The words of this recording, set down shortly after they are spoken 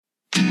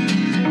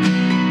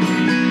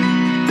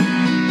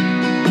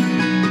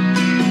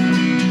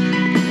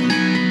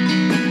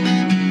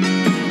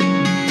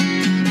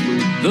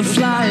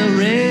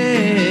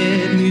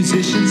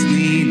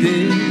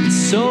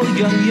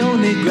young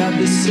Yoni grabbed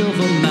the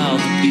silver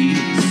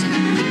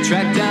mouthpiece.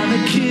 Tracked down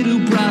a kid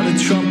who brought a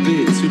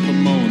trumpet to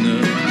Pomona.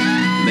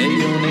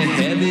 Leone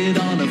headed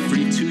on a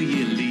free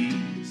 2-year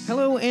lease.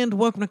 Hello and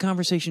welcome to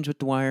Conversations with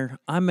Dwyer.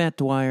 I'm Matt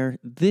Dwyer.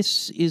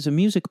 This is a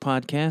music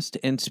podcast,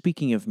 and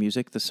speaking of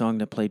music, the song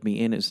that played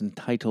me in is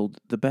entitled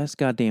The Best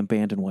Goddamn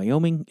Band in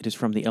Wyoming. It is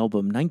from the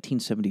album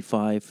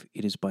 1975.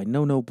 It is by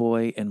No No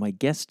Boy, and my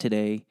guest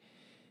today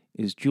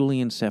is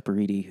Julian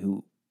Saporiti,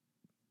 who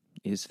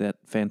is that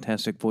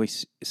fantastic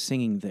voice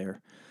singing there.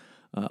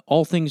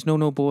 All things No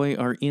No Boy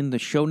are in the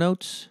show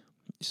notes,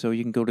 so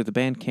you can go to the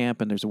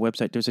Bandcamp, and there's a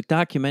website. There's a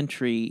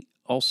documentary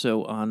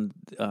also on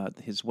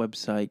his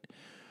website,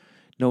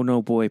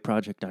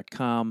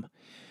 nonoboyproject.com,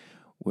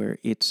 where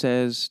it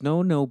says,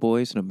 No No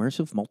Boy is an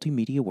immersive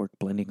multimedia work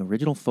blending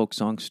original folk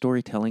songs,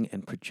 storytelling,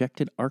 and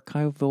projected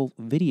archival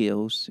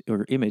videos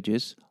or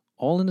images,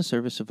 all in the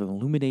service of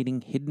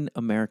illuminating hidden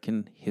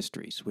American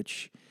histories,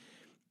 which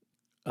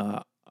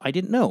I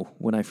didn't know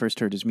when I first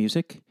heard his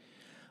music.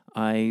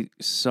 I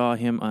saw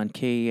him on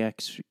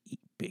KEX,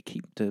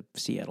 the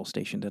Seattle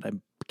station that I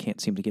can't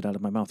seem to get out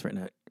of my mouth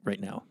right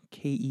now.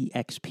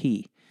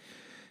 KEXP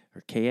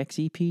or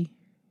KXEP,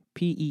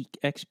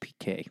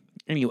 PEXPK.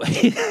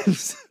 Anyway,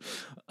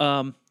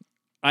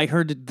 I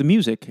heard the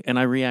music and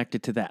I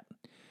reacted to that,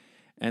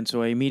 and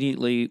so I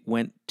immediately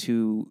went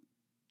to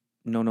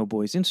No No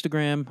Boy's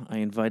Instagram. I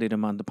invited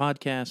him on the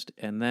podcast,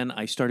 and then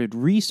I started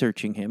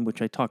researching him,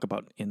 which I talk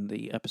about in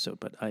the episode.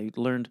 But I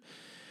learned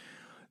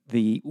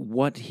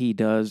what he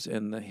does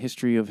and the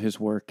history of his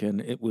work,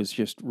 and it was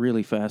just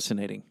really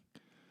fascinating.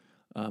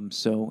 And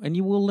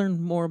you will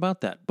learn more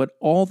about that. But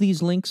all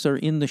these links are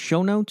in the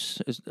show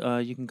notes.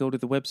 You can go to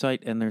the website,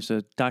 and there's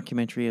a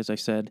documentary, as I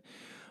said,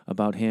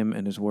 about him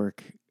and his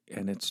work,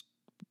 and it's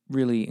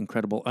really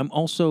incredible. I'm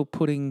also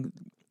putting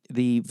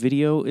the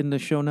video in the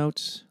show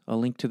notes, a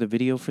link to the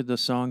video for the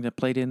song that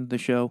played in the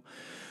show,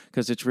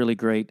 because it's really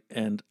great,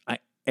 and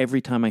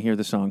every time I hear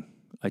the song,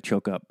 I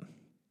choke up.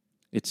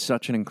 It's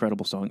such an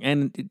incredible song,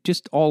 and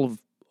just all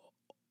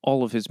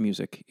of his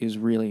music is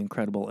really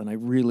incredible, and I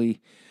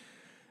really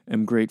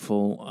am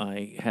grateful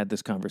I had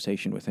this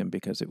conversation with him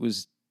because it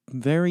was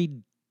very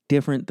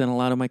different than a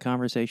lot of my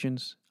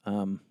conversations.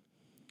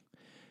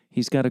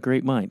 He's got a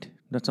great mind.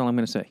 That's all I'm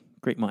going to say.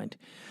 Great mind.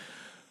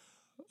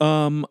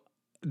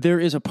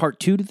 There is a part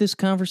 2 to this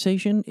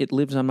conversation. It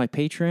lives on my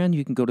Patreon.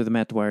 You can go to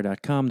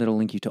themattdwyer.com. That'll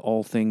link you to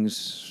all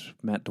things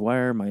Matt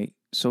Dwyer, my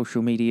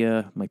social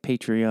media, my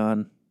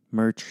Patreon,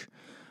 merch.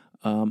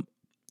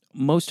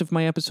 Most of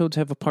my episodes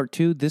have a part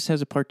 2. This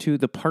has a part 2.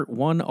 The part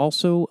 1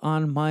 also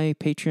on my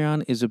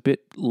Patreon is a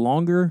bit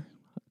longer.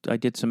 I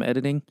did some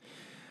editing.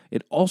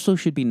 It also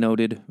should be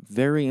noted,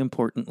 very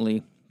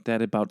importantly,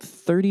 that about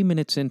 30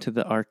 minutes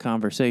into our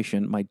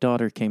conversation, my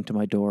daughter came to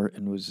my door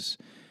and was...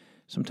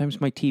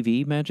 Sometimes my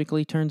TV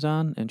magically turns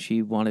on, and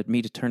she wanted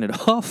me to turn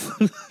it off.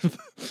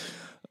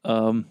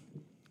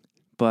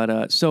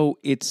 So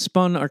it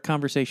spun our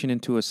conversation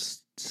into a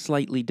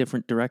slightly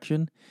different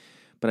direction.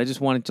 But I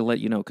just wanted to let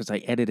you know, because I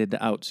edited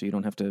it out so you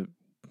don't have to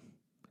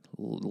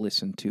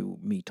listen to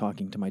me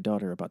talking to my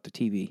daughter about the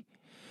TV.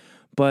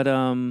 But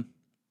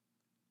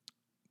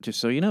just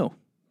so you know,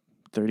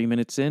 30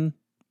 minutes in,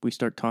 we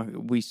start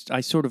talking. I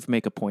sort of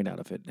make a point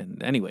out of it.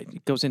 And anyway,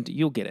 it goes into,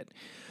 you'll get it.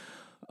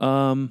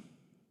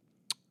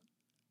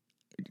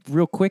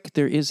 Real quick,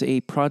 there is a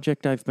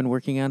project I've been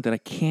working on that I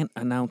can't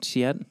announce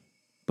yet,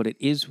 but it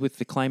is with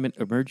the Climate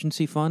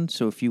Emergency Fund.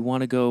 So if you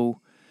want to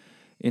go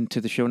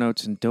into the show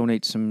notes and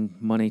donate some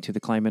money to the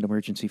Climate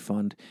Emergency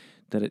Fund,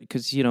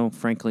 because,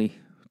 frankly,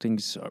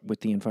 things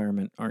with the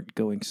environment aren't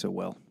going so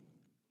well.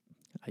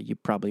 You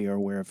probably are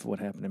aware of what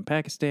happened in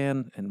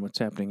Pakistan and what's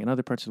happening in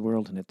other parts of the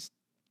world, and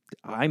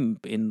I'm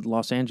in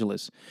Los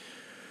Angeles,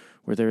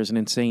 where there is an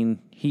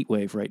insane heat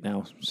wave right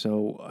now.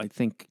 So I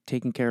think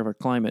taking care of our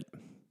climate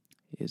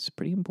is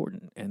pretty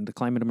important, and the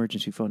Climate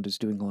Emergency Fund is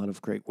doing a lot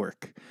of great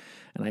work.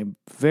 And I'm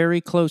very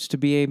close to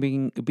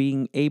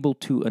being able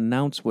to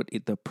announce what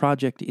the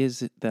project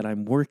is that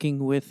I'm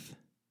working with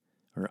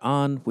or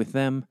on with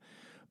them,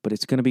 but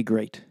it's going to be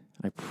great.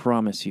 I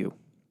promise you.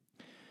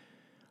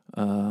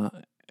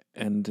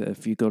 And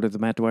if you go to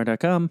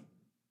themattdwyer.com,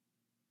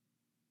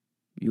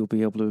 you'll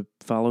be able to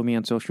follow me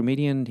on social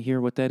media and hear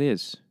what that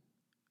is.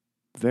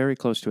 Very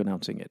close to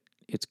announcing it.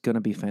 It's going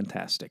to be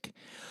fantastic.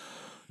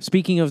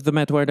 Speaking of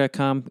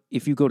themattdwyer.com,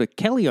 if you go to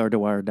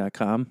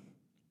kellyrdwyer.com,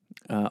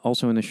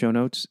 also in the show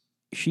notes,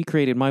 she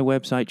created my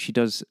website. She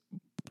does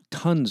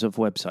tons of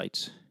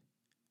websites.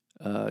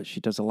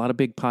 She does a lot of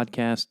big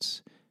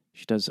podcasts.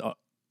 She does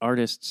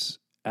artists,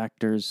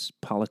 actors,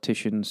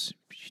 politicians.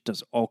 She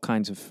does all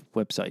kinds of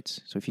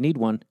websites. So if you need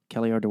one,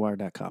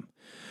 kellyrdwyer.com.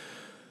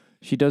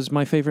 She does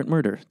My Favorite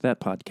Murder,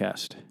 that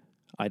podcast.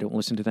 I don't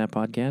listen to that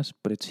podcast,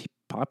 but it's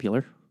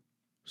popular.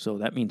 So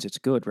that means it's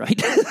good, right?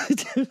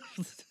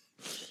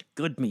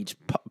 Good means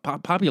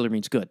popular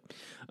means good.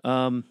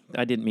 I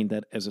didn't mean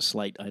that as a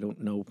slight. I don't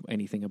know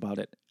anything about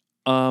it.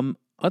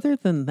 Other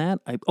than that,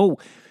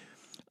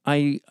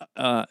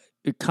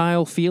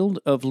 Kyle Field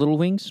of Little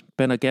Wings,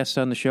 been a guest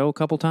on the show a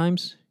couple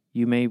times.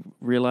 You may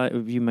realize,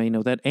 you may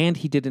know that. And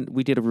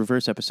we did a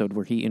reverse episode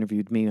where he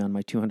interviewed me on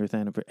my 200th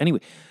anniversary. Anyway,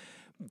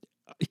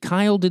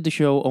 Kyle did the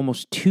show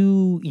almost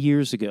 2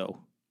 years ago.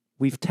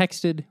 We've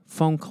texted,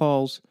 phone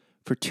calls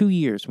for 2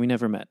 years. We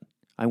never met.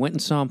 I went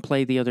and saw him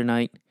play the other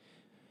night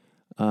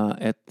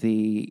at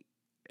the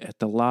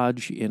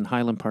Lodge in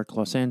Highland Park,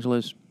 Los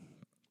Angeles.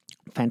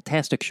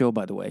 Fantastic show,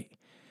 by the way.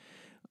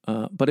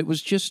 But it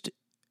was just,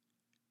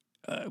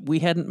 we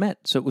hadn't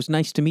met. So it was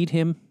nice to meet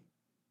him.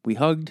 We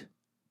hugged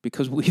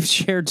because we've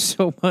shared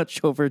so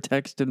much over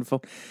text and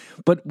phone.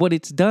 But what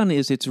it's done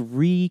is it's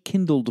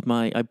rekindled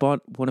I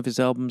bought one of his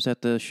albums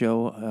at the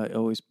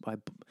show.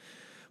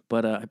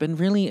 But I've been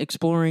really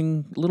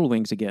exploring Little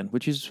Wings again,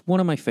 which is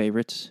one of my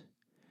favorites.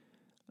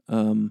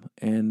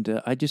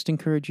 And I just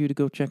encourage you to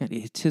go check it.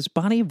 It's his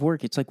body of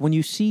work. It's like when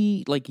you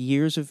see like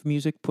years of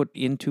music put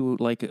into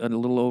like a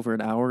little over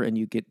an hour and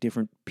you get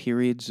different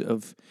periods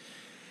of,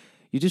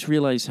 you just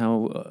realize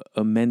how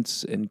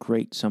immense and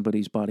great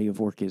somebody's body of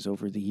work is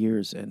over the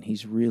years. And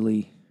he's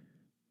really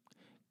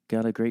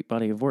got a great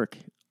body of work.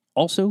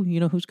 Also, you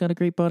know who's got a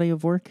great body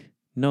of work?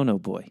 No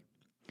Boy.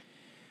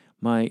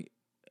 I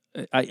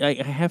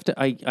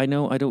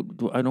know I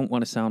don't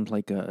want to sound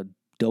like a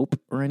dope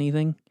or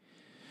anything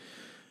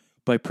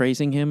by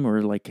praising him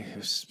or like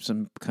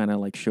some kind of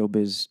like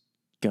showbiz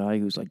guy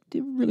who's like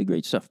did really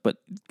great stuff. But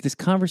this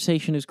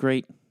conversation is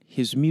great.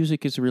 His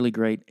music is really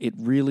great. It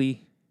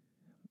really,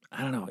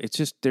 I don't know. It's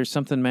just, there's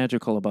something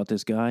magical about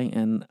this guy.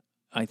 And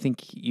I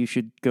think you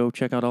should go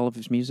check out all of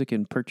his music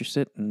and purchase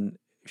it and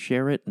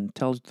share it and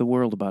tell the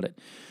world about it.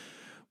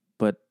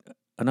 But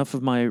enough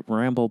of my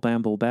ramble,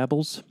 bamble,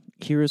 babbles.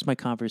 Here is my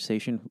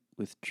conversation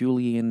with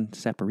Julian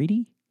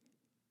Saporiti.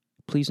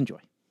 Please enjoy.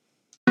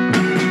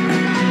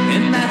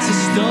 And that's a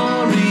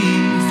story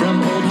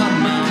from Old Hot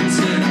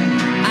Mountain.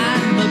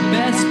 I'm the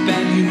best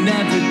band you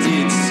never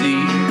did see.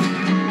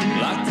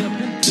 Locked up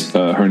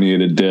in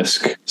herniated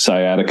disc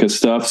sciatica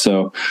stuff.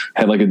 So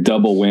had like a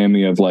double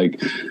whammy of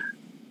like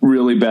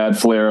really bad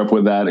flare up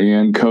with that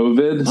and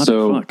COVID.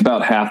 So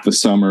about half the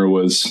summer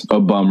was a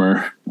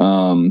bummer.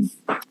 It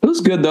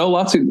was good though.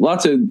 Lots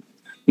of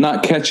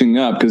not catching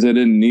up because I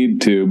didn't need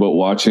to, but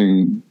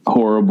watching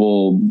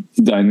horrible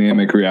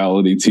dynamic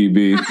reality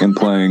TV and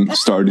playing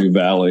Stardew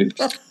Valley.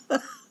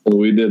 So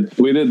we did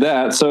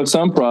that. So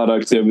some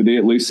productivity,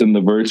 at least in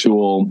the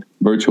virtual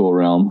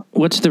realm.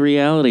 What's the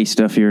reality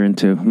stuff you're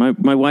into?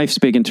 My wife's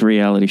big into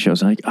reality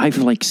shows. I've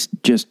like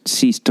just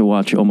ceased to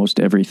watch almost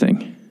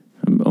everything.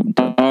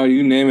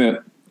 You name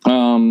it.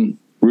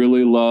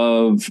 Really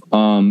love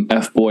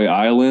F-Boy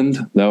Island.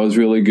 That was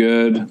really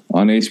good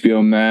on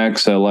HBO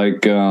Max. I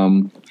like.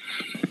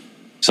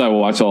 So I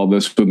watch all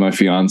this with my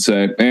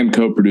fiance and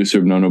co-producer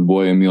of No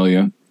Boy,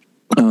 Amelia.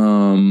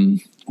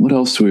 What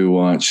else do we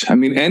watch? I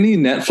mean, any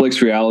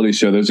Netflix reality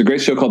show. There's a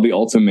great show called The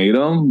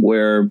Ultimatum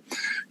where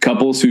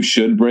couples who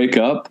should break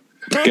up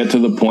get to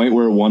the point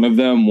where one of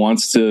them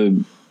wants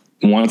to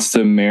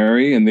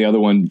marry and the other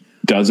one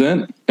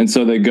doesn't. And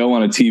so they go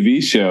on a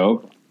TV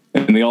show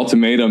and the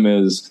ultimatum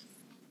is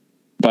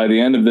by the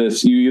end of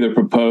this, you either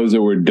propose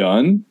or we're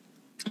done.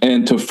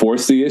 And to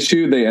force the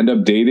issue, they end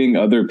up dating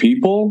other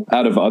people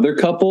out of other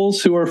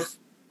couples who are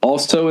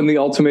also in the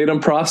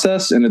ultimatum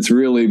process. And it's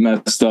really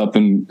messed up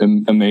and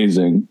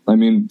amazing. I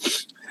mean,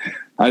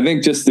 I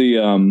think just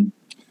so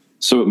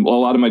a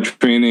lot of my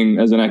training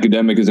as an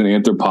academic is in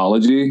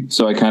anthropology.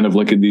 So I kind of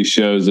look at these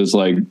shows as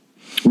like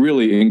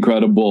really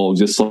incredible,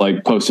 just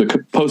like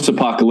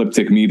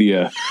post-apocalyptic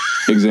media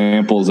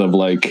examples of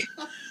like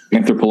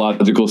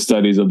anthropological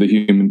studies of the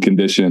human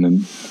condition.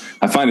 And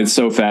I find it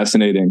so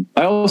fascinating.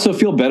 I also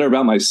feel better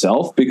about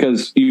myself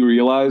because you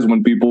realize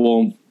when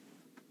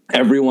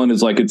everyone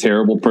is like a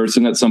terrible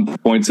person at some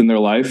points in their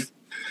life.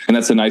 And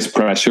that's a nice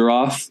pressure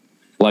off.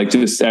 Like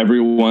just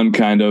everyone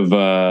kind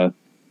of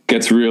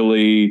gets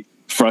really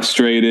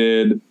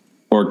frustrated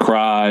or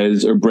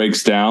cries or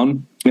breaks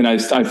down. And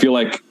I feel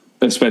like,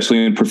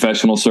 especially in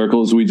professional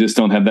circles, we just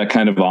don't have that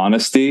kind of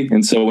honesty.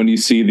 And so when you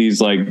see these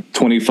like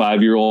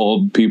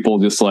 25-year-old people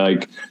just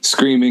like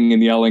screaming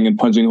and yelling and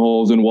punching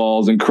holes in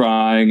walls and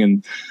crying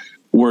and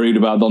worried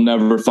about they'll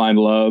never find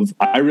love,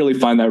 I really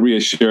find that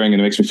reassuring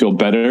and it makes me feel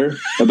better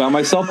about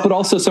myself, but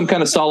also some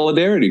kind of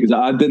solidarity because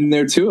I've been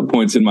there too at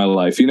points in my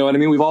life. You know what I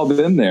mean? We've all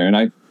been there. And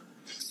I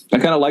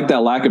kind of like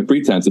that lack of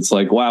pretense. It's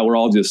like, wow, we're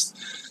all just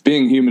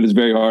being human is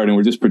very hard and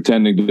we're just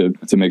pretending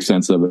to make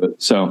sense of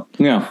it. So,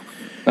 yeah.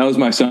 That was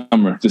my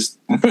summer, just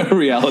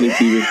reality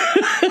TV.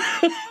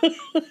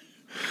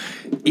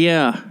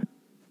 Yeah.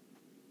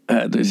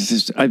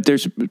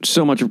 There's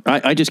so much.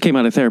 I just came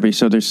out of therapy,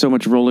 so there's so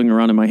much rolling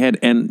around in my head.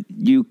 And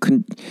you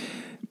can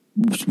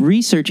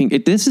researching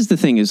it. This is the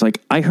thing is like,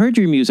 I heard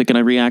your music and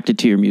I reacted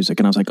to your music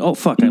and I was like, oh,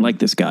 fuck, I like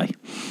this guy.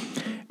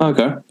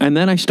 Okay. And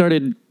then I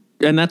started,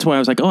 and that's why I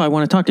was like, oh, I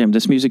want to talk to him.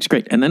 This music's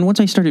great. And then once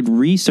I started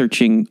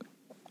researching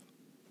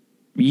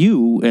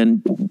you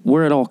and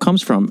where it all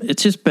comes from,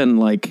 it's just been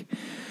like,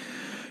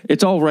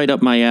 it's all right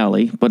up my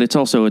alley, but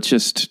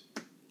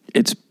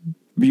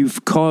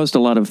you've caused a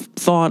lot of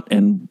thought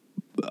and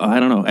I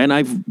don't know. And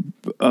I've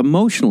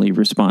emotionally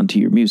respond to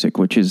your music,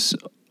 which is,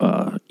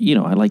 I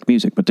like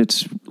music, but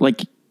it's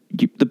like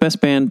the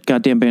best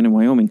goddamn band in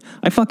Wyoming.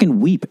 I fucking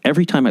weep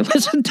every time I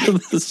listen to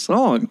the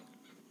song.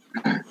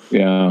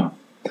 Yeah.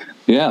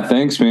 Yeah.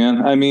 Thanks,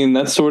 man. I mean,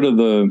 that's sort of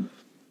the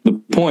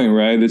point,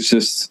 right? It's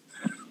just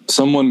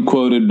someone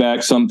quoted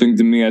back something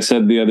to me I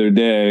said the other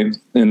day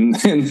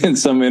in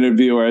some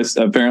interview where I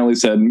apparently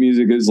said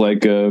music is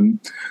like a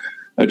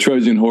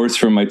Trojan horse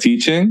for my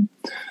teaching,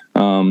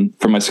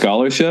 for my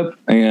scholarship.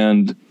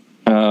 And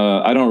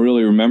I don't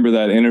really remember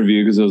that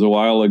interview because it was a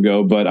while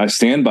ago, but I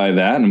stand by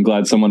that. And I'm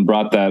glad someone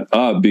brought that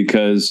up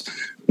because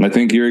I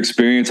think your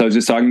experience, I was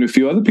just talking to a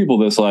few other people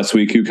this last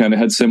week who kind of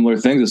had similar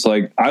things. It's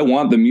like, I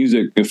want the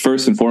music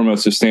first and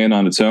foremost to stand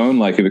on its own.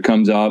 Like if it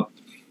comes out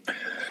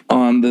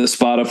on the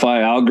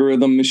Spotify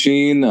algorithm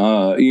machine,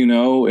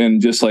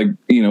 and just like,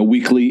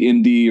 weekly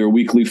indie or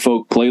weekly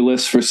folk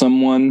playlists for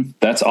someone,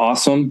 that's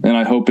awesome. And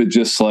I hope it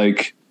just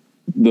like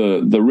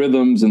the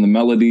rhythms and the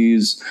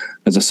melodies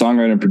as a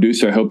songwriter and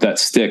producer, I hope that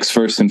sticks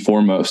first and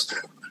foremost.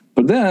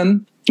 But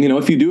then,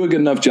 if you do a good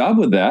enough job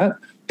with that,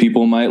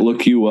 people might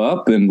look you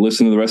up and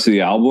listen to the rest of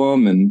the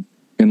album. And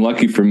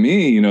lucky for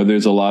me,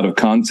 there's a lot of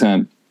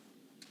content,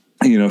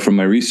 from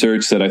my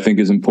research that I think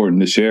is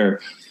important to share.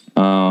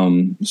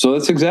 So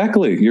that's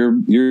exactly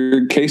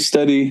your case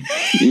study.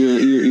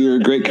 You're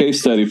a great case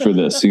study for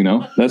this.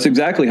 That's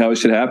exactly how it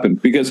should happen,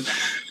 because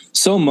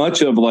so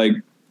much of like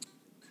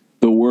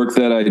the work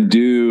that I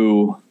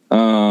do,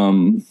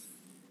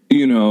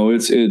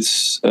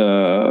 it's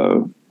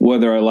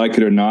whether I like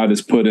it or not,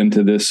 is put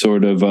into this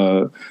sort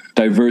of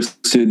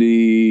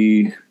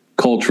diversity,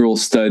 cultural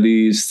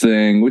studies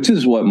thing, which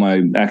is what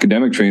my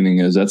academic training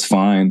is. That's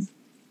fine,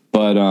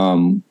 but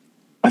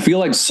I feel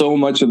like so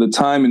much of the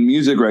time in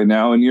music right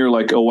now, and you're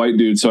like a white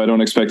dude, so I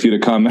don't expect you to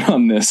comment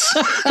on this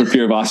for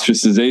fear of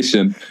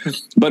ostracization.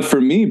 But for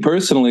me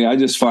personally, I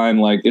just find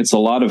like it's a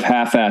lot of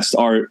half-assed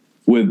art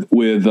with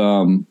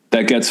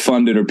that gets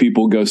funded or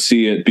people go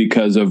see it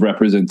because of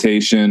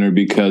representation or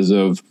because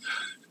of,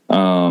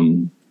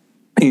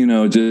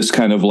 just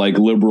kind of like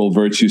liberal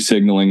virtue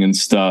signaling and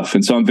stuff.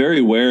 And so I'm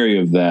very wary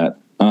of that.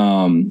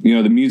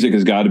 The music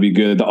has got to be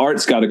good. The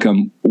art's got to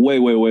come way,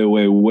 way, way,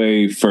 way,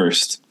 way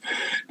first.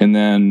 And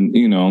then,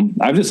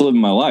 I've just lived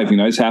my life. I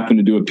just happened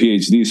to do a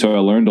PhD. So I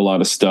learned a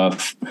lot of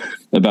stuff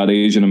about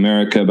Asian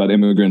America, about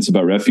immigrants,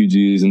 about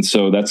refugees. And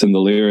so that's in the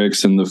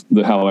lyrics and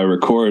the how I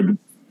record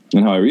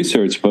and how I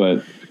research.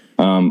 But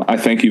I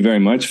thank you very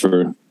much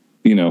for,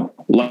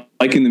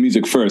 liking the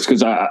music first.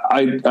 Cause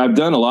I've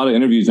done a lot of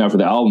interviews now for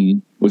the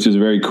album, which is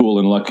very cool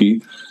and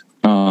lucky.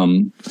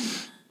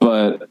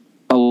 But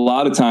a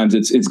lot of times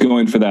it's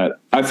going for that.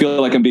 I feel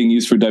like I'm being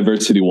used for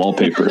diversity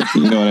wallpaper.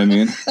 You know what I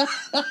mean?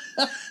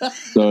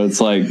 So it's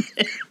like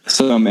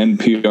some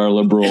NPR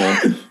liberal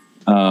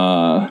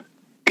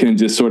can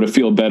just sort of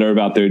feel better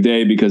about their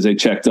day because they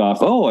checked off,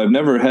 oh, I've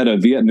never had a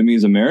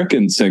Vietnamese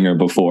American singer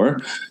before.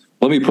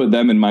 Let me put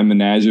them in my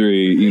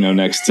menagerie,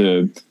 next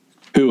to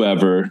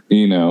whoever,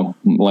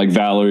 like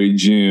Valerie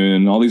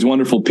June, all these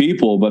wonderful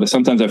people. But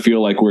sometimes I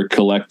feel like we're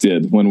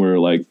collected when we're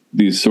like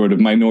these sort of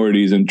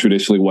minorities in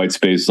traditionally white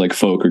space, like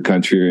folk or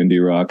country or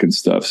indie rock and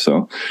stuff.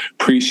 So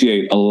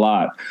appreciate a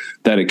lot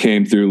that it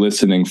came through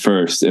listening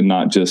first and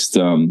not just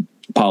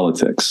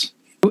politics.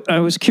 I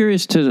was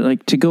curious to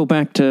go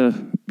back to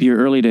your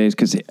early days,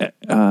 because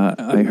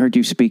I heard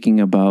you speaking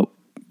about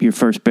your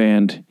first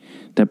band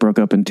that broke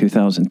up in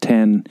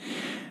 2010.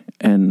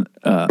 And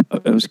I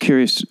was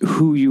curious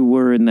who you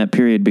were in that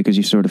period, because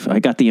I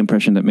got the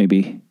impression that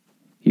maybe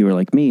you were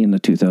like me in the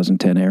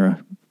 2010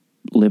 era,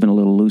 living a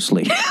little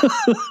loosely.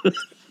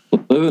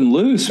 Living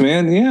loose,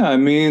 man. Yeah. I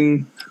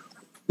mean,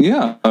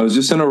 I was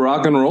just in a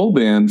rock and roll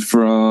band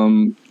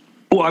from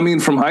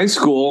high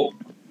school,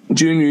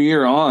 junior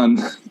year on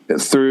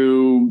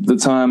through the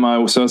time I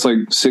was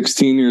like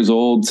 16 years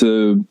old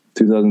to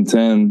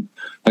 2010.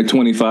 Like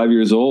 25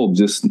 years old,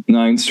 just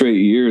 9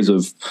 straight years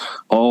of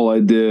all I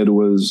did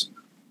was,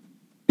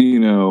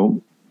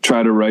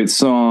 try to write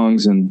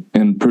songs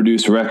and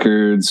produce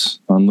records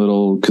on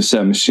little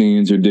cassette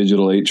machines or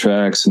digital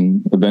 8-tracks,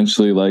 and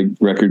eventually like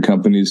record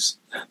companies,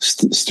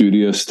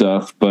 studio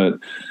stuff, but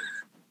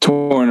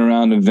touring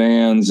around in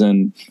vans.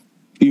 And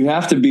you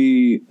have to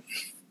be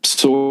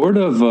sort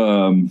of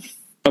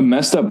a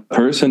messed up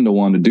person to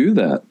want to do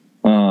that.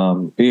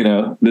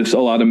 There's a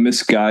lot of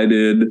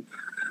misguided,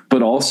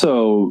 but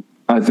also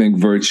I think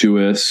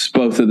virtuous,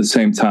 both at the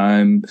same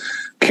time,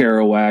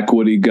 Kerouac,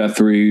 Woody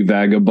Guthrie,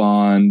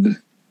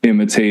 vagabond,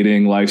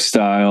 imitating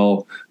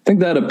lifestyle. I think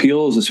that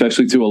appeals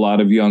especially to a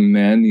lot of young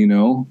men,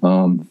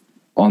 on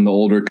the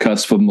older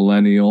cusp of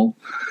millennial.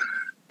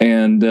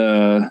 And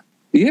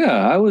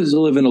I was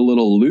living a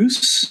little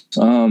loose.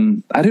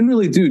 I didn't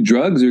really do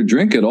drugs or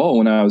drink at all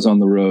when I was on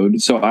the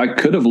road. So I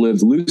could have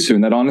lived looser,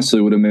 and that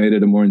honestly would have made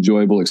it a more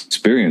enjoyable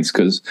experience.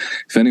 Because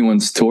if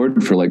anyone's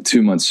toured for like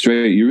 2 months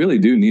straight, you really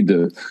do need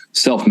to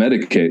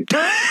self-medicate,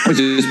 which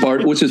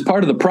is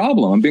part of the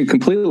problem. I'm being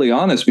completely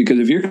honest, because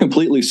if you're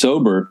completely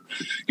sober,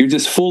 you're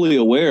just fully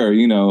aware,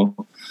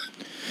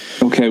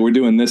 okay, we're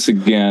doing this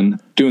again.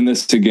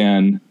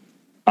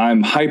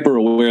 I'm hyper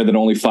aware that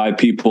only 5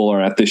 people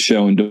are at this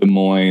show in Des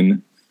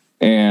Moines,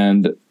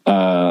 and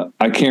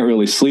I can't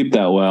really sleep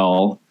that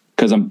well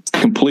because I'm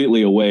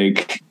completely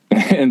awake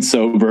and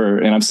sober,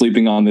 and I'm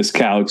sleeping on this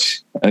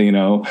couch,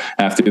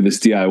 after this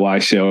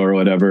DIY show or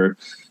whatever.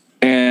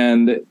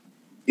 And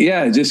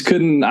yeah, just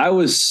couldn't. I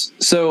was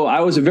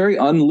a very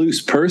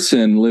unloose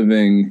person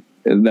living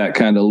that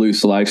kind of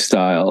loose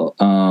lifestyle.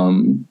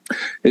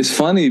 It's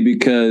funny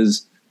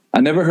because I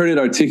never heard it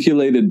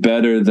articulated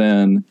better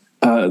than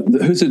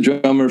who's a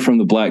drummer from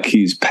the Black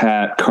Keys,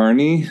 Pat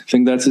Carney, I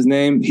think that's his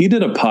name. He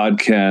did a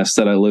podcast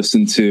that I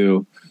listened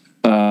to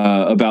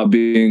about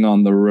being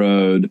on the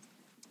road,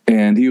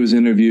 and he was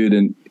interviewed,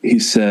 and he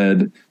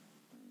said,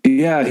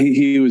 yeah,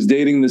 he was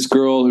dating this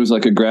girl who was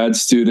like a grad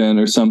student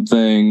or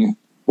something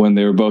when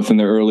they were both in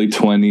their early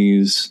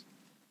 20s,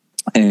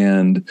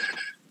 and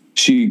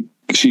she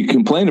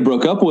complained and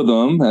broke up with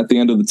him at the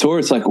end of the tour.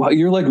 It's like, wow,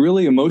 you're like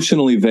really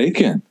emotionally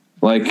vacant.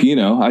 Like,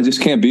 I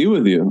just can't be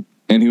with you.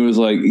 And he was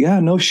like, yeah,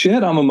 no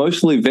shit. I'm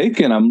emotionally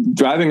vacant. I'm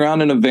driving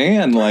around in a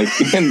van, like,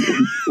 and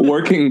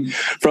working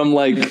from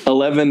like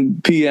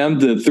 11 PM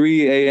to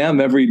 3 AM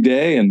every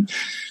day and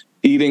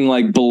eating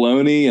like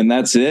bologna, and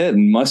that's it.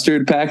 And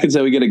mustard packets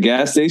that we get at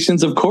gas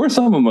stations. Of course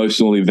I'm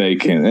emotionally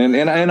vacant.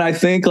 And I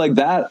think like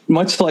that,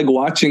 much like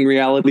watching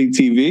reality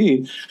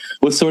TV,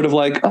 was sort of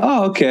like,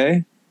 oh,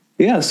 okay.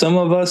 Yeah, some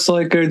of us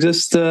like are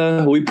just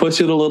we push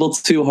it a little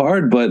too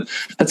hard, but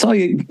that's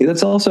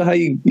also how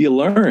you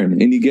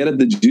learn and you get at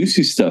the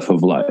juicy stuff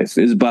of life,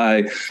 is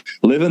by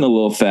living a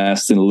little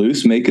fast and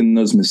loose, making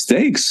those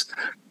mistakes,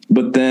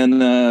 but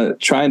then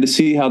trying to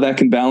see how that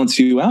can balance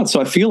you out.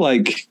 So I feel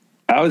like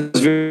I was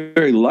very,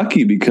 very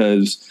lucky,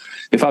 because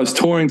if I was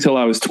touring till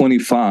I was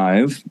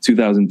 25,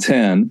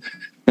 2010,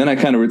 then I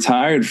kind of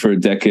retired for a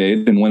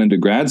decade and went into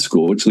grad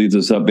school, which leads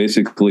us up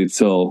basically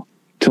till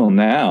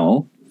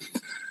now.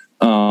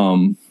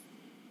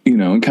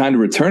 And kind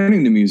of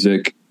returning to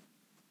music,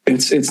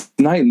 it's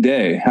night and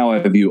day. How I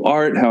view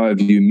art, how I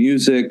view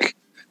music,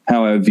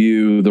 how I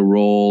view the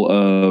role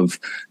of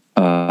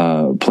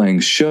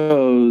playing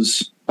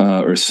shows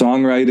or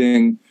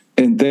songwriting,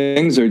 and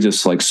things are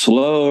just like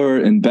slower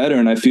and better.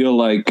 And I feel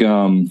like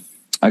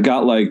I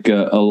got like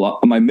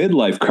my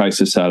midlife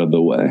crisis out of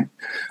the way.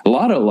 A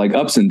lot of like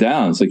ups and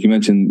downs. Like you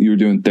mentioned, you were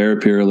doing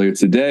therapy earlier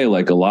today,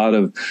 like a lot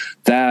of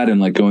that,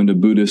 and like going to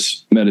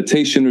Buddhist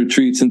meditation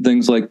retreats and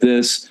things like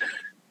this,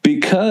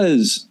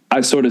 because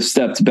I sort of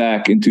stepped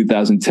back in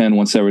 2010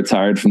 once I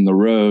retired from the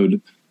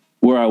road,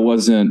 where I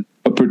wasn't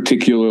a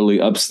particularly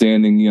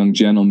upstanding young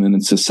gentleman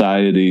in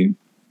society.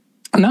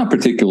 Not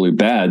particularly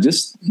bad,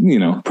 just,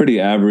 pretty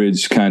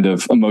average kind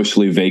of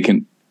emotionally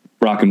vacant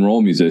rock and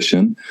roll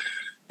musician.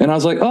 And I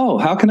was like, oh,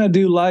 how can I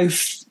do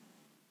life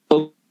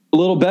a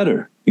little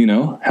better?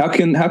 How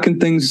can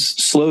things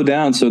slow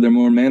down so they're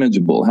more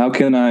manageable? How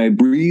can I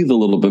breathe a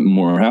little bit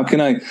more? How can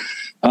I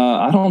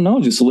don't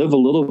know, just live a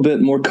little bit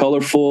more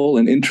colorful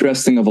and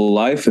interesting of a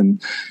life?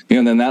 And,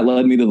 then that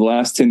led me to the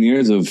last 10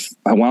 years of,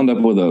 I wound up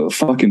with a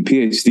fucking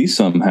PhD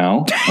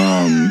somehow.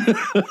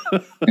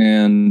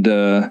 And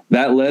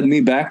that led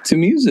me back to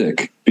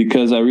music,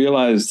 because I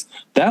realized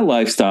that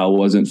lifestyle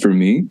wasn't for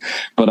me,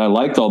 but I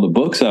liked all the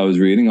books I was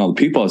reading, all the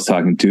people I was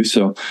talking to.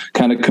 So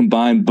kind of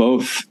combined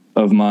both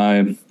of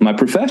my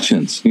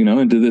professions,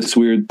 into this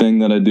weird thing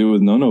that I do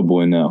with No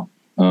Boy now.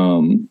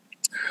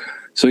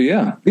 So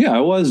yeah, I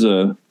was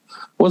a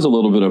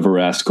little bit of a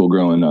rascal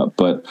growing up,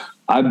 but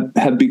I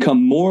have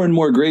become more and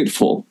more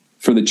grateful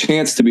for the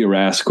chance to be a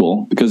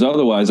rascal, because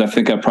otherwise I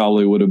think I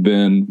probably would have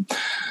been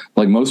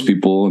like most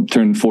people,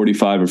 turn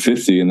 45 or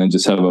 50 and then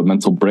just have a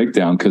mental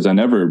breakdown, because I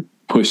never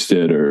pushed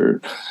it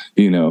or,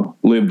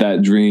 lived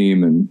that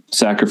dream and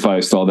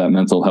sacrificed all that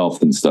mental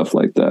health and stuff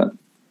like that.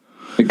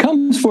 It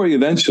comes for you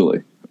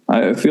eventually.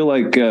 I feel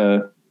like,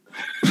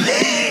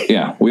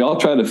 we all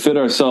try to fit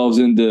ourselves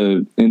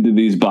into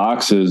these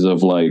boxes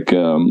of like,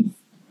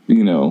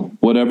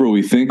 whatever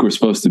we think we're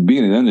supposed to be.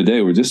 And at the end of the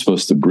day, we're just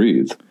supposed to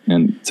breathe.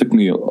 And it took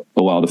me a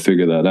while to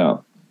figure that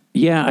out.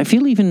 Yeah, I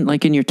feel even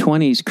like in your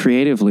 20s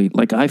creatively,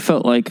 like I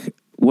felt like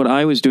what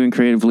I was doing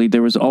creatively,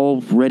 there was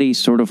already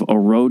sort of a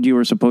road you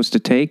were supposed to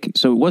take.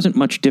 So it wasn't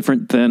much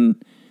different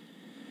than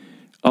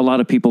a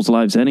lot of people's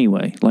lives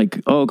anyway.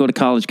 Like, oh, go to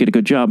college, get a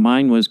good job.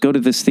 Mine was go to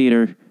this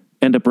theater,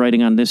 end up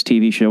writing on this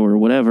TV show or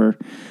whatever.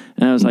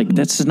 And I was like,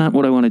 that's not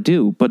what I want to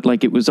do. But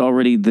like, it was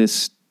already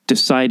this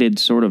decided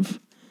sort of,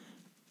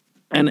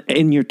 and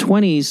in your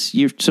 20s,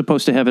 you're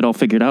supposed to have it all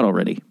figured out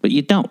already, but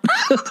you don't.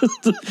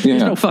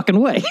 There's no fucking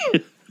way.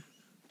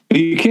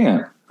 You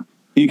can't.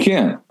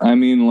 I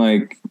mean,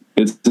 like,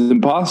 it's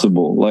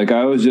impossible. Like,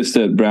 I was just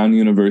at Brown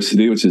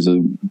University, which is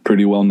a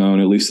pretty well-known,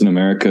 at least in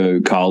America,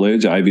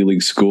 college, Ivy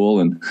League school.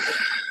 And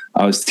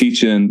I was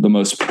teaching the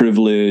most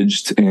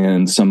privileged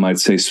and some might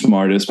say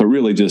smartest, but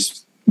really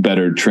just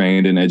better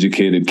trained and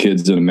educated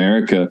kids in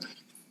America.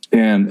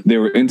 And they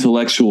were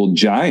intellectual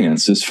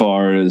giants as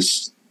far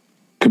as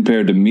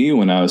compared to me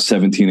when I was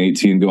 17,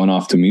 18, going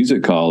off to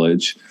music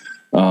college.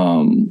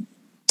 But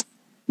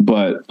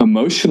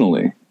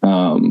emotionally,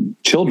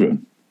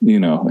 children,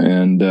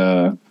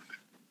 and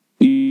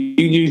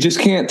you just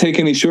can't take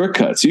any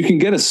shortcuts. You can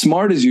get as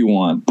smart as you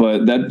want,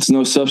 but that's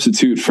no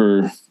substitute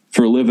for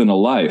living a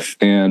life.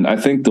 And I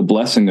think the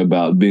blessing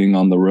about being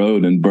on the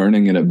road and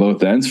burning it at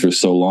both ends for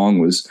so long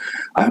was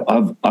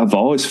I've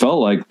always felt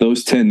like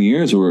those 10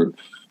 years were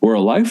a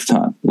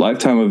lifetime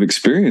of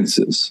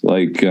experiences.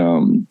 Like,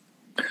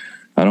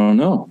 I don't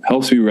know,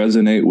 helps me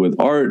resonate with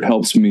art,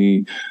 helps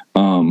me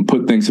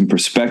put things in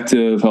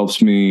perspective,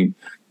 helps me,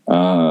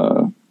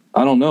 I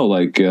don't know,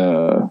 like,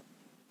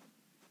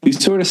 you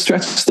sort of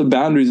stretch the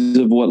boundaries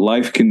of what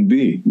life can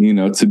be,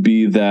 to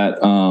be that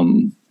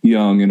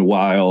young and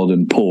wild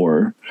and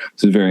poor.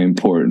 It's very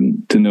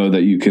important to know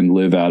that you can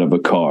live out of a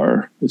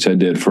car, which I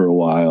did for a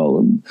while,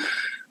 and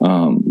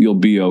you'll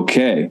be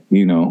okay.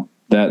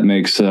 That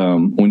makes,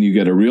 when you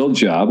get a real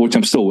job, which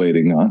I'm still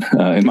waiting on,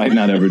 it might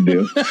not ever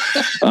do.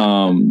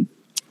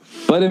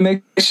 But it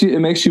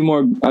makes you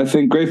more, I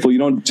think, grateful. You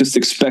don't just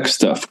expect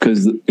stuff,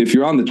 because if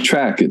you're on the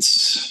track,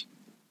 it's,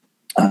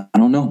 I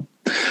don't know.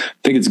 I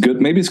think it's good.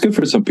 Maybe it's good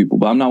for some people,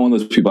 but I'm not one of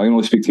those people. I can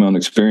only speak to my own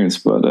experience.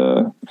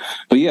 But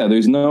yeah,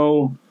 there's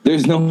no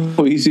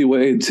easy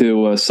way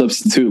to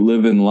substitute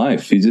living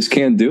life. You just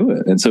can't do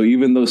it. And so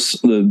even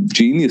the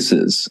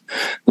geniuses,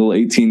 the little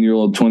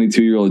 18-year-old,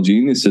 22-year-old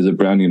geniuses at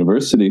Brown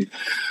University,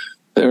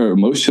 they're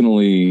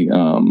emotionally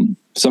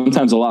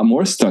sometimes a lot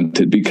more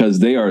stunted, because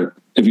they are,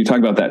 if you talk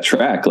about that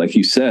track, like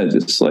you said,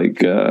 it's like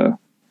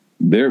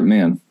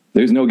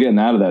there's no getting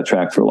out of that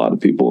track for a lot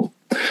of people.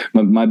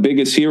 My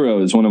biggest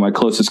hero is one of my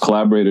closest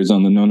collaborators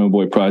on the No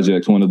Boy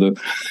project. He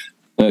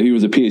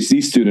was a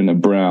PhD student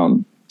at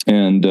Brown,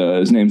 and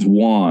his name's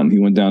Juan. He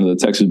went down to the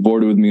Texas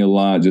border with me a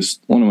lot.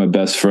 Just one of my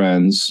best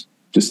friends,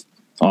 just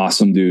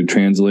awesome dude.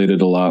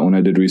 Translated a lot when I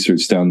did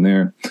research down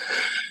there.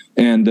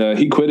 And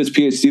he quit his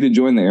PhD to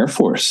join the Air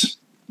Force.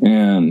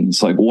 And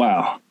it's like,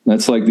 wow,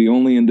 that's like the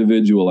only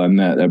individual I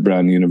met at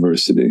Brown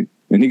University.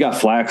 And he got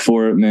flack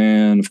for it,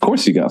 man. Of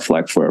course he got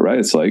flack for it, right?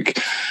 It's like,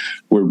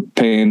 we're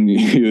paying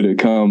you to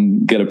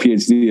come get a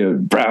PhD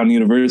at Brown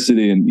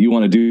University, and you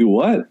want to do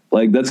what?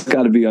 Like, that's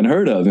got to be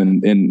unheard of.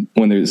 And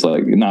when there's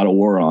like not a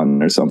war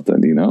on or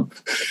something,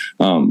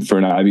 for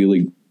an Ivy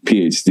League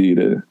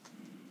PhD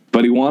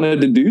but he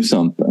wanted to do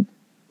something.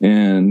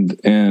 And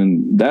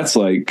that's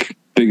like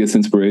biggest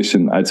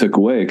inspiration I took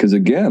away. Cause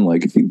again,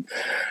 like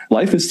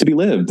life is to be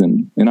lived,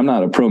 and I'm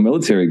not a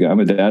pro-military guy.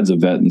 My dad's a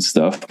vet and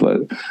stuff,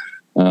 but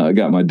I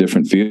got my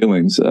different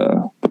feelings.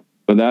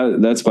 But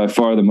that's by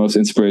far the most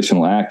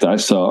inspirational act I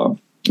saw,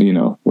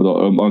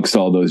 amongst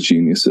all those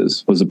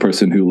geniuses, was the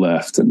person who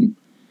left. And,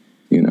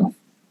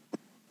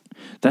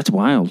 That's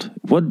wild.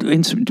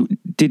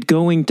 Did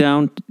going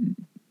down,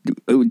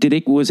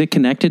 was it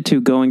connected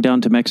to going down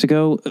to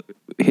Mexico,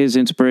 his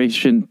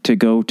inspiration to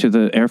go to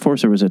the Air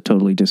Force, or was it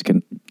totally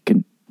different?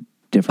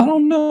 I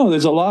don't know.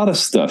 There's a lot of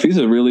stuff. He's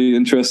a really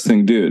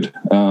interesting dude.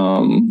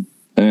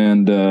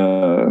 And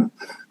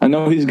I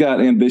know he's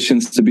got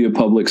ambitions to be a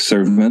public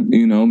servant,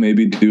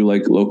 maybe do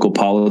like local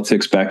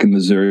politics back in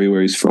Missouri,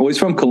 where he's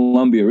from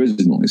Columbia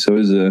originally. So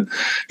he's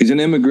an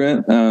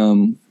immigrant.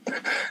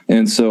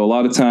 And so a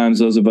lot of times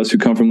those of us who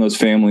come from those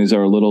families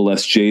are a little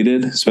less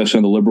jaded, especially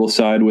on the liberal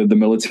side with the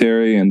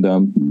military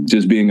and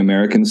just being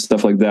American,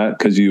 stuff like that,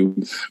 because you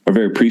are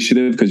very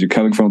appreciative because you're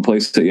coming from a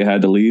place that you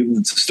had to leave.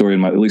 It's a story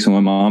at least on my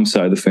mom's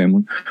side of the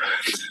family.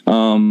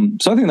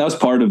 So I think that was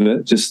part of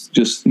it,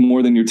 just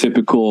more than your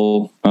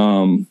typical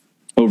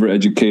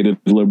overeducated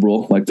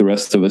liberal like the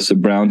rest of us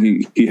at Brown.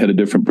 He had a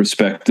different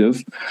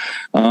perspective.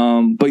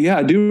 But yeah,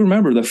 I do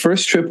remember the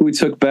first trip we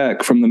took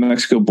back from the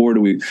Mexico border.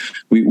 We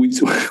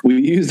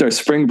used our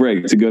spring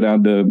break to go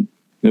down to,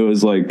 it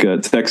was like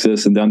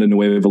Texas and down to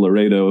Nuevo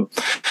Laredo,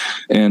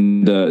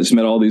 and just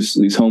met all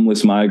these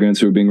homeless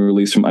migrants who were being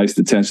released from ICE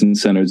detention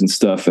centers and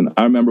stuff. And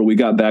I remember we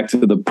got back to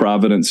the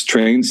Providence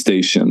train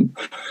station,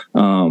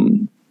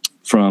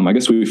 I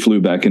guess we flew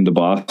back into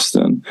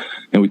Boston,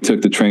 and we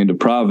took the train to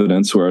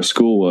Providence where our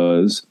school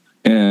was.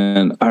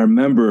 And I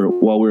remember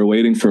while we were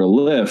waiting for a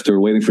lift or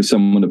waiting for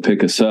someone to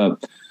pick us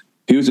up,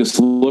 he was just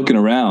looking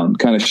around,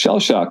 kind of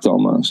shell-shocked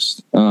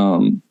almost.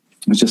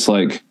 It's just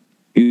like,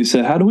 he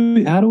said, how do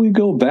we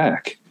go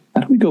back?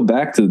 How do we go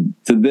back to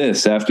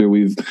this after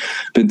we've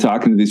been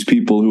talking to these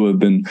people who have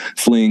been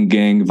fleeing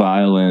gang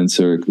violence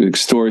or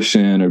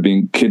extortion or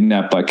being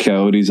kidnapped by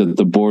coyotes at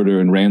the border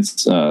and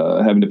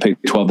having to pay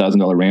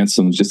 $12,000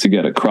 ransoms just to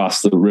get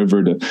across the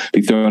river to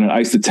be thrown in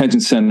ICE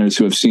detention centers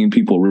who have seen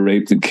people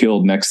raped and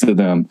killed next to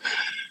them?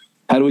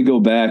 How do we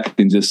go back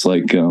and just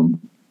like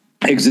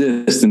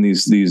exist in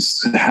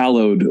these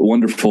hallowed,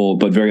 wonderful,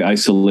 but very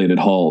isolated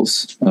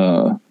halls?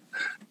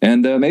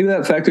 And maybe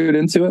that factored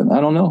into it. I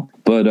don't know.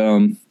 But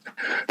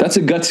that's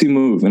a gutsy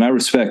move, and I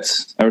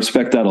respect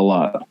that a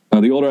lot.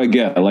 The older I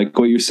get, like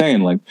what you're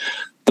saying, like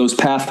those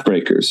path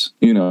breakers,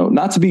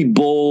 not to be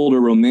bold or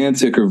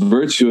romantic or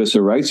virtuous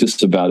or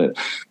righteous about it,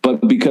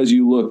 but because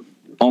you look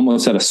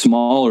almost at a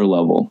smaller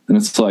level, and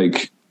it's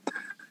like,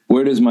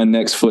 where does my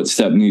next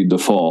footstep need to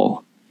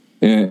fall?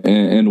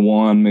 and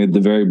Juan made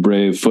the very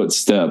brave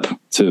footstep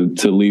to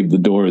leave the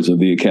doors of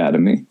the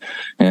academy,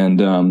 and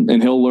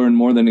he'll learn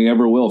more than he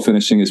ever will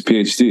finishing his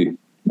PhD.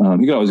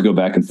 He could always go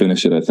back and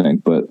finish it, I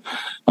think, but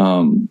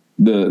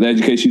the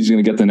education he's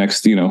going to get the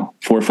next 4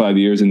 or 5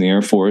 years in the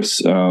Air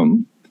Force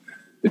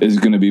is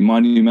going to be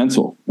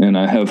monumental, and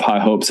I have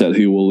high hopes that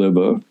he will live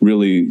a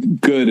really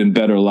good and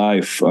better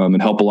life and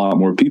help a lot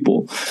more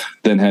people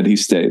than had he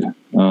stayed.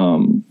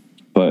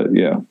 But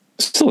yeah,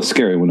 it's still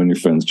scary when one of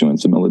your friends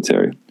joins the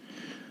military.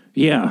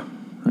 Yeah,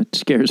 it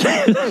scares me.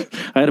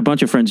 I had a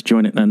bunch of friends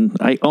join it, and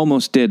I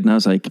almost did, and I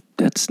was like,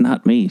 that's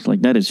not me.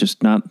 Like, that is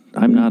just not,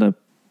 I'm not a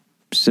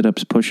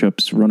sit-ups,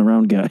 push-ups,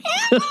 run-around guy.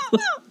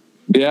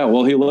 Yeah,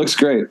 well, he looks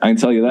great. I can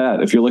tell you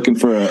that. If you're looking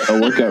for a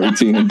workout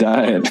routine and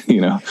diet,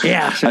 Yeah,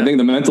 sure. I think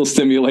the mental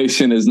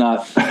stimulation is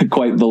not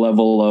quite the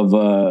level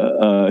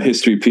of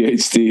history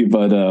PhD,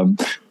 but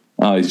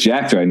he's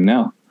jacked right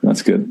now.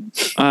 That's good.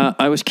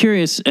 I was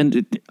curious,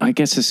 and I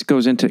guess this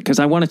goes into, because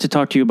I wanted to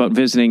talk to you about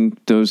visiting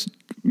those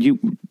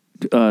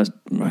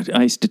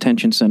ICE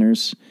detention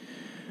centers,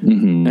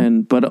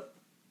 but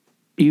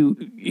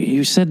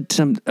you said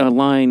a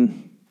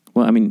line.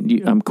 Well, I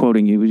mean, I'm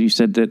quoting you. You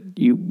said that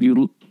you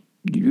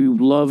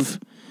love,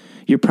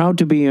 you're proud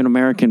to be an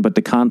American, but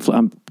the conflict.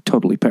 I'm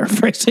totally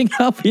paraphrasing,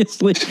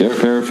 obviously. Sure,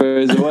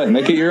 paraphrase away.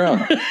 Make it your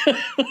own.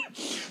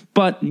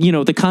 But,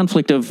 the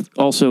conflict of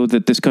also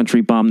that this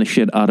country bombed the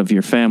shit out of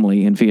your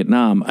family in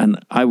Vietnam. And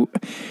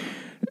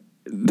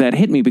that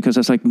hit me because I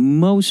was like,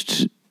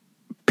 most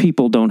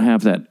people don't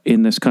have that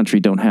in this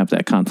country, don't have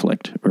that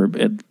conflict, or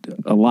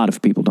a lot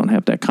of people don't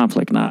have that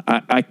conflict. And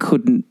I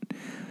couldn't,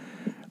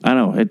 I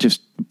don't know, it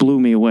just blew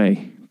me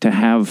away to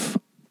have,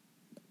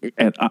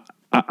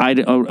 I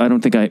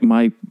don't think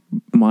my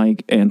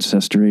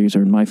ancestries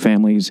or my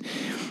family's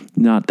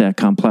not that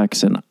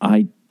complex, and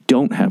I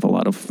don't have a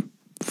lot of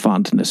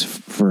fondness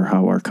for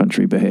how our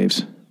country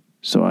behaves.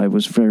 So I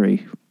was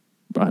very,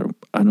 I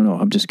don't know.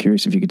 I'm just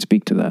curious if you could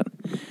speak to that.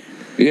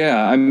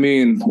 Yeah, I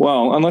mean,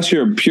 well, unless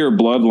you're a pure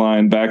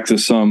bloodline back to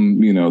some,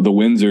 the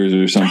Windsors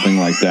or something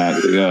like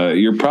that,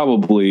 you're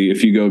probably,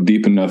 if you go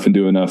deep enough and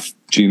do enough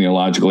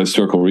genealogical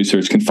historical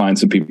research, can find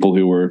some people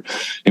who were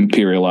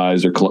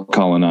imperialized or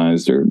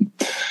colonized or,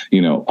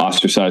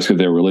 ostracized because of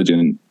their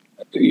religion.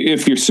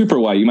 If you're super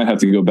white, you might have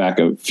to go back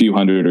a few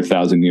hundred or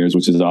 1,000 years,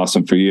 which is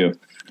awesome for you.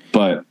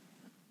 But,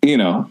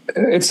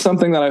 it's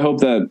something that I hope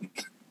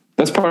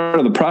that's part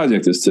of the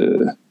project, is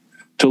to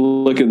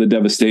look at the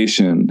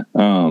devastation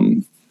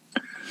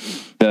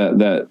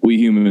that we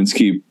humans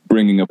keep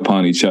bringing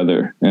upon each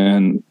other.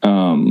 And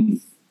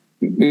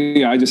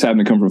I just happen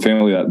to come from a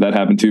family that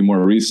happened to more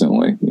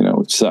recently,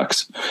 which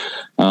sucks.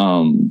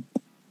 But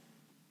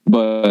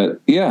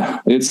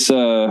yeah, it's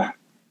I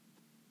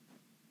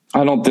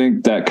don't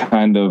think that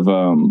kind of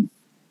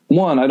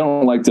I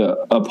don't like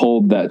to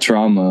uphold that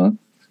trauma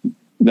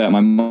that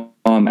my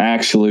mom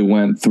actually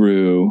went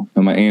through,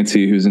 and my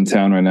auntie who's in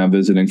town right now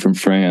visiting from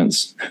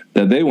France,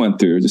 that they went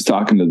through, just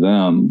talking to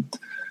them.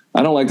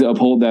 I don't like to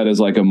uphold that as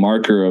like a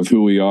marker of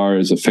who we are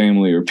as a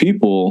family or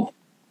people,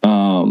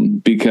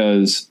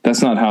 because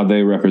that's not how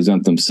they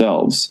represent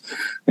themselves.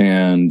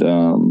 And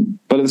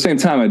but at the same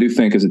time, I do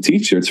think as a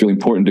teacher, it's really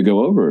important to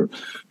go over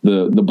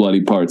the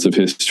bloody parts of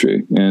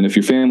history. And if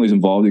your family's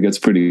involved, it gets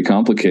pretty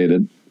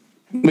complicated.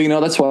 But,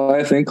 that's why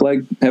I think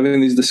like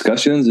having these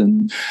discussions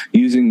and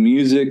using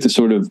music to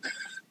sort of,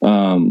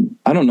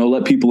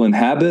 let people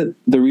inhabit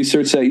the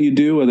research that you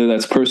do, whether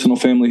that's personal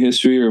family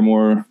history or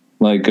more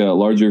like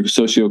larger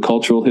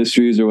sociocultural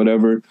histories or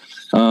whatever.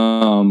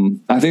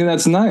 I think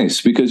that's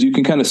nice because you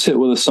can kind of sit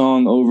with a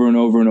song over and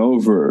over and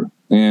over.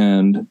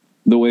 And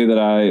the way that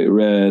I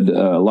read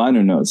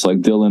liner notes, like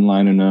Dylan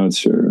liner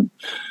notes, or,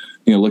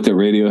 looked at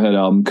Radiohead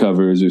album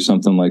covers or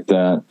something like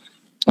that.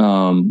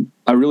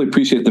 I really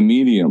appreciate the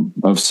medium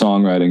of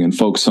songwriting and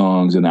folk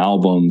songs and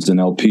albums and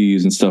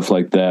LPs and stuff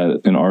like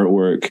that and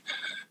artwork.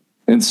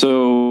 And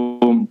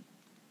so,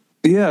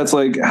 yeah, it's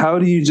like, how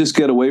do you just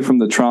get away from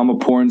the trauma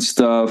porn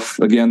stuff?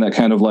 Again, that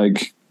kind of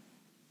like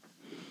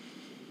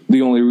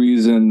the only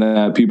reason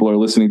that people are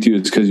listening to you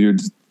is because you're,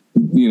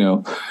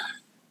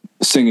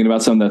 singing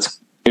about something that's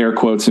air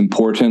quotes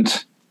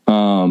important.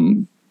 How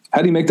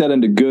do you make that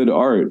into good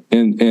art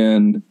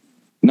and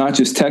not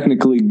just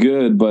technically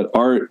good, but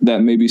art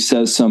that maybe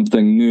says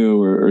something new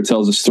or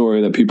tells a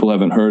story that people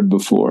haven't heard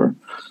before?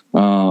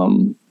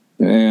 And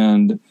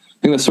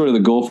I think that's sort of the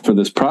goal for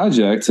this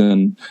project.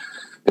 And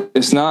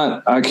it's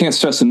not, I can't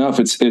stress enough,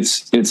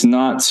 it's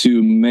not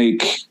to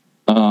make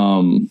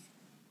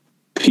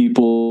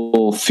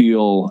people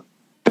feel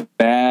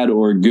bad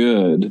or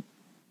good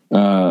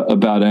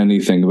about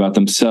anything, about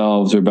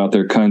themselves or about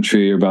their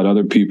country or about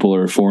other people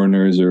or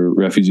foreigners or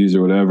refugees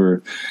or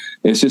whatever.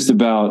 It's just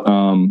about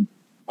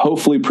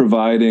hopefully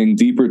providing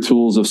deeper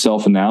tools of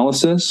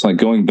self-analysis, like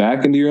going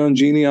back into your own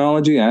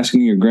genealogy,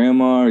 asking your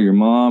grandma or your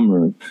mom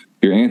or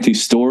your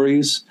auntie's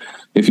stories,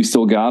 if you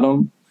still got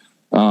them,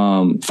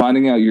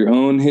 finding out your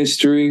own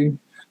history.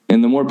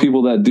 And the more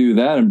people that do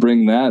that and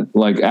bring that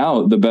like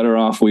out, the better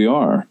off we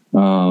are.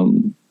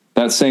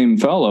 that same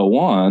fellow,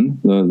 Juan,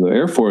 the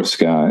Air Force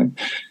guy,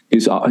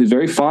 he's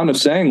very fond of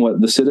saying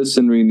what the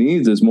citizenry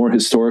needs is more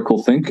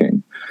historical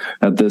thinking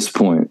at this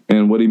point.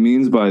 And what he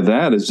means by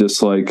that is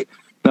just like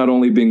not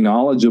only being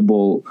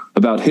knowledgeable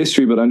about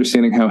history, but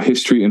understanding how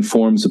history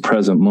informs the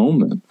present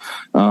moment.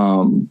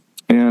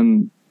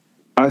 And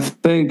I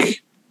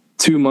think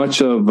too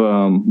much of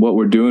what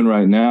we're doing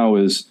right now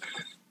is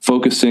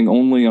focusing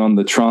only on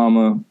the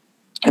trauma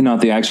and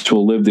not the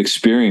actual lived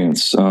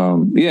experience.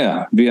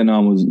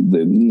 Vietnam was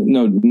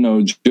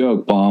no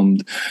joke,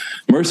 bombed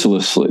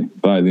mercilessly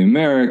by the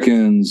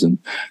Americans and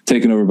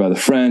taken over by the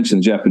French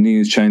and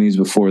Japanese, Chinese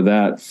before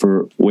that,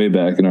 for way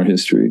back in our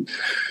history.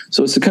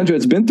 So it's a country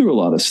that's been through a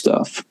lot of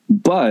stuff.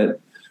 But,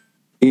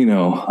 I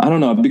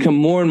don't know, I've become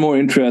more and more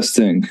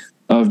interesting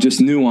of just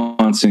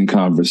nuancing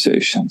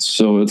conversations.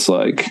 So it's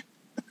like,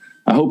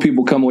 I hope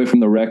people come away from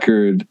the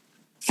record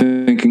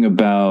thinking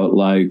about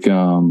like,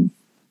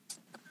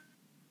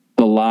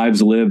 the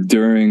lives lived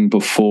during,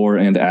 before,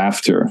 and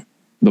after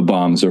the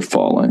bombs are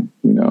falling,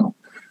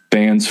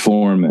 bands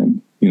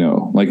forming,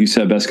 like you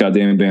said, best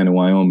goddamn band in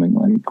Wyoming.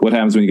 Like what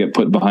happens when you get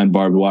put behind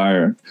barbed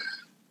wire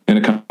in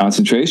a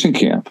concentration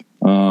camp?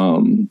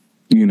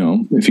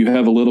 If you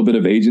have a little bit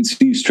of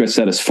agency, you stretch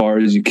that as far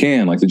as you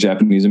can, like the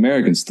Japanese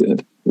Americans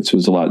did, which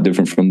was a lot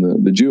different from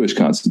the Jewish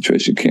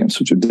concentration camps,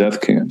 which are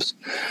death camps.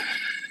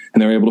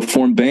 And they were able to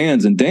form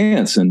bands and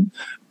dance. And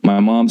my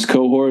mom's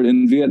cohort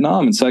in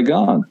Vietnam, in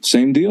Saigon,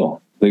 same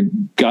deal. They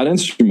got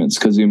instruments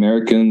because the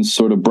Americans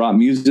sort of brought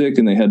music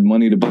and they had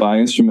money to buy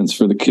instruments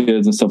for the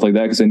kids and stuff like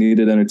that because they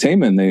needed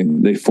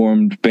entertainment. They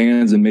formed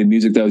bands and made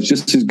music that was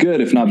just as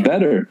good, if not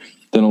better,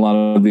 than a lot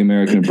of the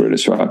American and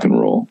British rock and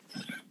roll.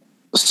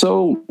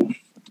 So,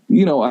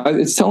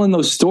 it's telling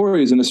those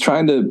stories and it's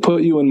trying to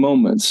put you in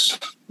moments.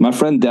 My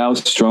friend Dow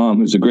Strom,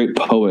 who's a great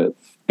poet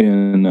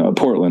in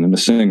Portland and a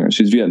singer,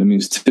 she's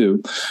Vietnamese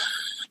too.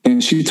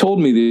 And she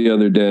told me the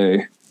other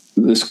day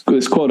this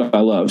quote I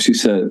love. She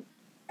said,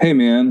 "Hey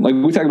man, like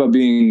we talk about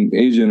being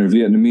Asian or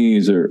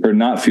Vietnamese or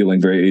not feeling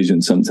very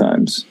Asian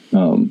sometimes." She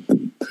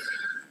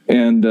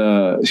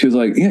was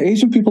like, "Yeah,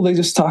 Asian people, they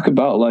just talk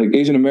about like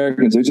Asian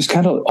Americans. They're just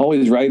kind of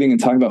always writing and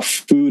talking about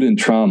food and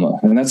trauma.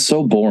 And that's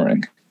so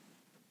boring."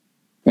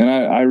 And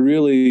I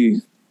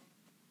really,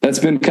 that's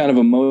been kind of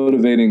a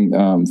motivating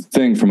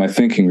thing for my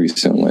thinking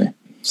recently.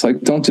 It's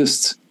like,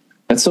 that's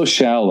so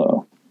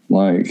shallow.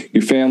 Like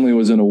your family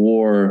was in a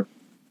war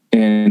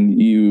and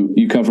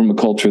you come from a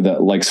culture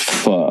that likes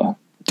pho,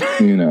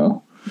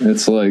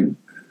 it's like,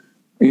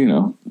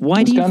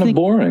 why it's do you kind of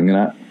boring.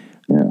 And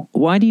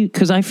why do you,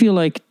 cause I feel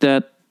like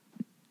that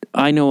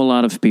I know a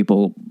lot of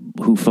people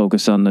who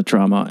focus on the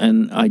trauma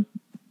and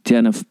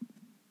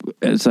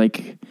it's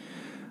like,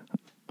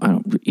 I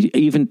don't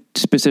even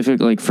specific,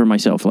 like for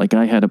myself, like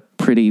I had a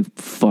pretty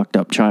fucked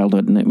up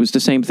childhood and it was the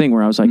same thing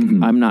where I was like,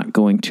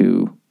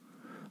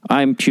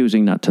 I'm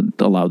choosing not to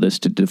allow this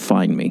to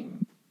define me.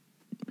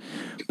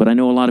 But I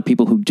know a lot of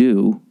people who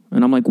do.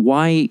 And I'm like,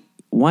 why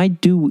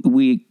do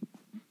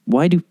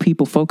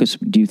people focus,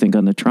 do you think,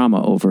 on the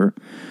trauma over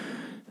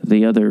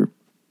the other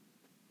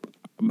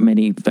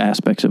many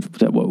aspects of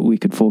that what we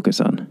could focus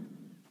on?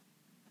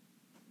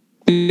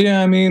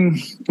 Yeah, I mean,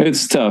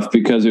 it's tough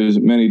because there's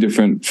many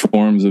different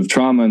forms of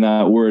trauma and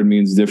that word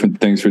means different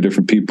things for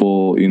different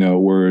people,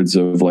 words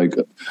of like,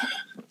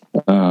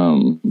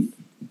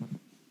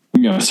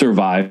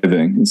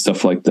 surviving and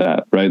stuff like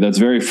that, right? That's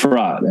very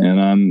fraught.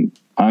 And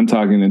I'm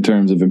talking in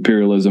terms of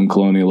imperialism,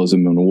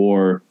 colonialism, and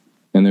war.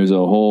 And there's a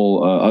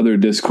whole other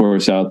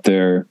discourse out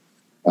there.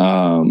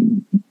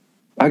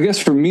 I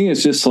guess for me,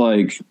 it's just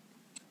like,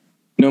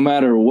 no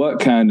matter what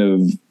kind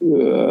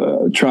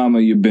of trauma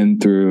you've been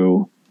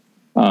through,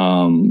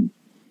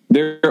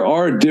 there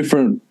are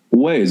different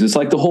ways. It's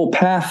like the whole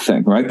path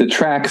thing, right? The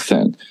track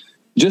thing.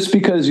 Just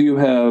because you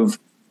have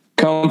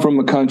come from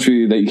a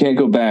country that you can't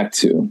go back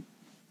to,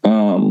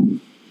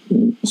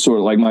 sort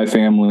of like my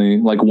family,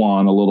 like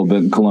Juan a little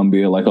bit in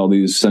Colombia, like all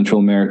these Central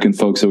American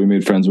folks that we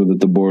made friends with at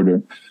the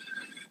border.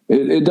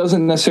 It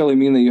doesn't necessarily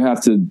mean that you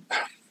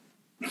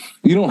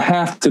don't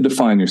have to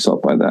define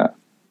yourself by that.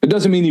 It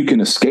doesn't mean you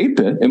can escape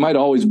it. It might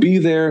always be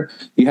there.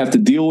 You have to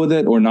deal with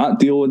it or not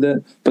deal with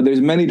it. But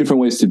there's many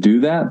different ways to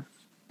do that.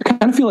 I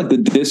kind of feel like the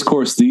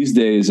discourse these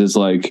days is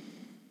like,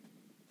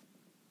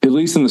 at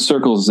least in the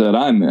circles that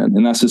I'm in,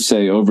 and that's to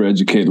say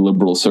overeducated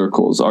liberal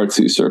circles,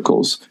 artsy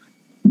circles,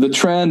 the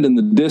trend and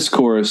the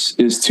discourse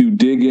is to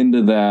dig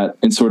into that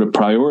and sort of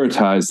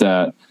prioritize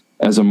that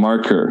as a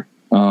marker.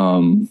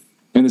 And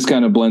this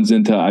kind of blends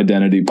into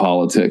identity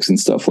politics and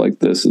stuff like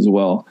this as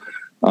well.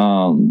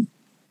 And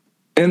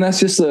that's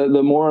just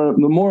the more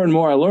and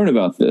more I learn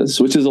about this,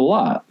 which is a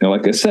lot.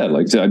 Like I said,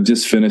 like I've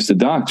just finished a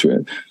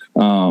doctorate.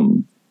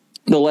 The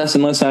less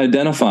and less I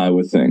identify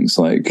with things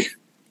like,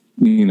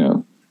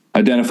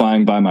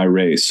 identifying by my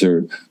race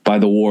or by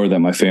the war that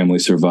my family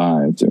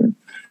survived or,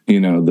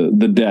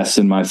 the deaths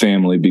in my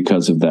family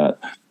because of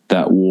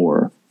that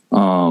war.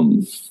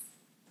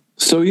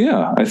 So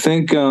yeah, I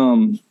think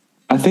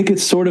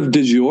it's sort of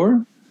du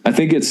jour I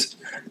think it's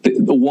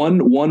the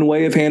one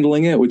way of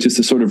handling it, which is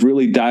to sort of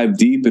really dive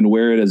deep and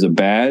wear it as a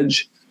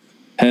badge,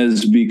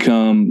 has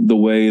become the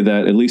way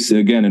that, at least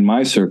again in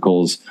my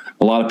circles,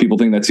 a lot of people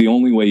think that's the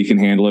only way you can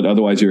handle it.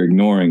 Otherwise, you're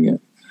ignoring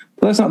it.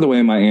 But that's not the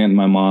way my aunt and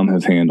my mom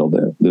have handled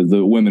it.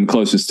 The women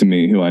closest to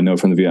me, who I know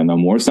from the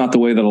Vietnam War, it's not the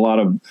way that a lot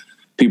of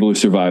people who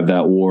survived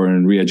that war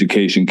and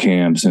re-education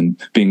camps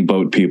and being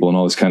boat people and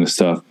all this kind of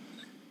stuff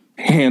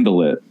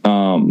handle it.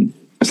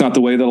 It's not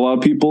the way that a lot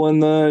of people in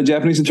the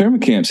Japanese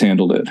internment camps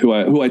handled it,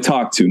 who I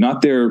talked to,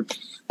 not their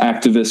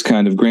activist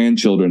kind of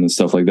grandchildren and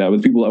stuff like that, but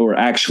the people that were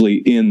actually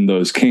in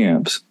those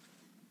camps.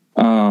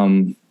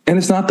 And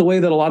it's not the way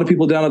that a lot of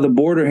people down at the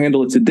border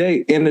handle it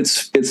today. And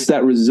it's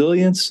that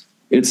resilience.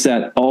 It's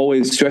that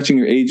always stretching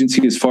your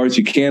agency as far as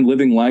you can,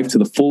 living life to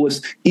the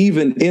fullest,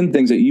 even in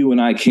things that you and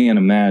I can't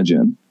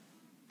imagine.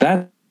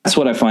 That's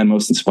what I find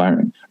most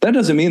inspiring. That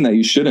doesn't mean that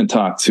you shouldn't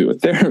talk to a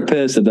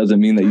therapist. It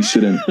doesn't mean that you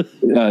shouldn't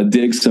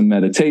dig some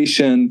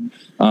meditation,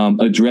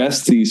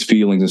 address these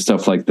feelings and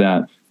stuff like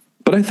that.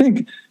 But I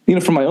think,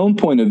 from my own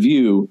point of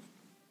view,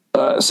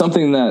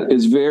 something that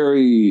is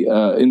very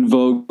in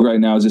vogue right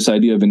now is this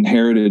idea of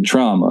inherited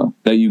trauma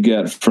that you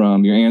get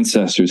from your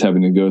ancestors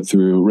having to go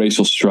through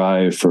racial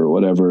strife or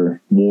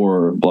whatever,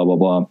 war, blah, blah,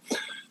 blah.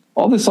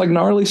 All this like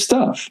gnarly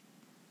stuff.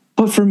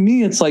 But for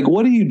me, it's like,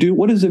 what do you do?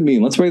 What does it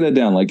mean? Let's break that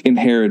down. Like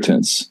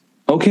inheritance.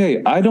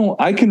 Okay,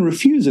 I can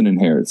refuse an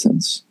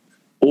inheritance,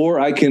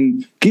 or I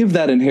can give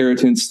that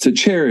inheritance to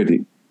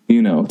charity,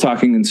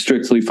 talking in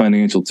strictly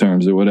financial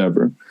terms or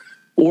whatever.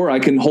 Or I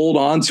can hold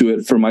on to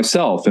it for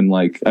myself and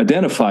like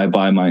identify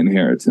by my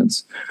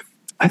inheritance.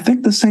 I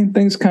think the same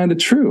thing's kind of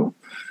true,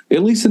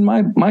 at least in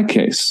my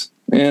case.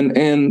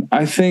 And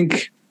I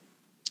think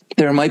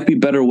there might be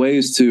better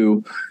ways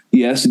to,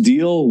 yes,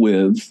 deal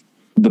with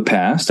the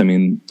past. I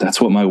mean, that's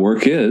what my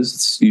work is.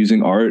 It's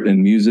using art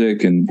and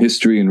music and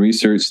history and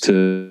research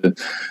to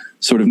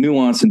sort of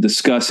nuance and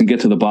discuss and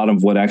get to the bottom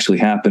of what actually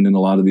happened in a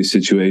lot of these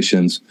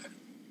situations.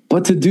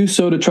 But to do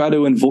so to try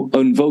to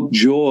invoke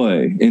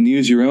joy and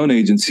use your own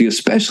agency,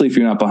 especially if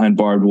you're not behind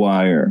barbed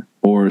wire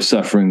or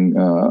suffering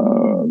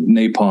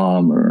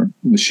napalm or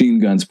machine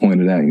guns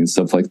pointed at you and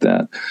stuff like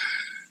that.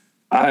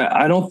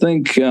 I don't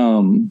think...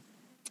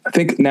 I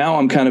think now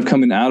I'm kind of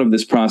coming out of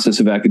this process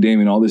of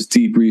academia and all this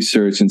deep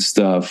research and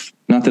stuff.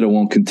 Not that it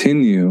won't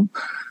continue,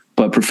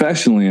 but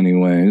professionally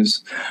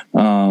anyways.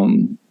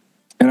 And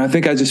I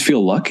think I just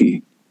feel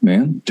lucky,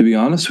 man, to be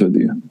honest with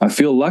you. I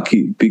feel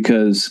lucky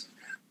because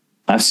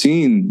I've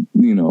seen,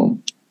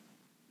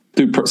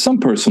 through some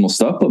personal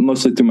stuff, but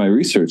mostly through my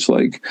research,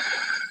 like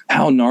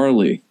how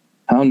gnarly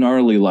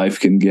life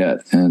can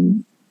get.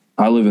 And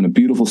I live in a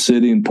beautiful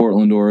city in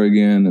Portland,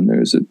 Oregon, and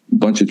there's a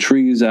bunch of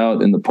trees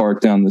out in the park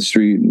down the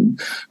street. And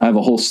I have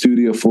a whole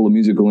studio full of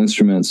musical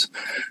instruments.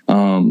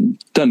 Doesn't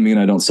mean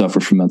I don't suffer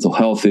from mental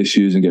health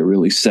issues and get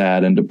really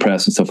sad and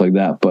depressed and stuff like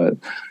that. But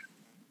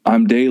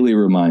I'm daily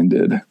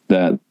reminded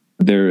that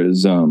there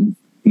is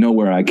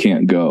nowhere I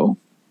can't go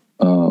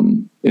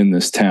in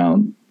this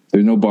town.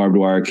 There's no barbed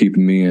wire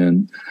keeping me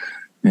in.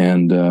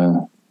 And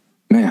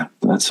man,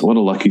 that's what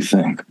a lucky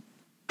thing.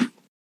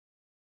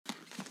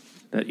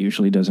 That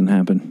usually doesn't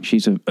happen.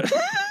 She's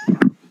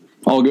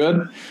all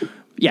good?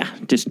 Yeah,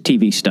 just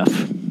TV stuff.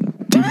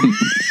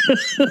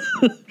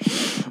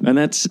 And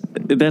that's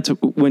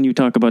when you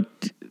talk about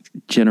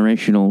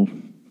generational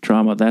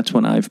trauma, that's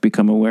when I've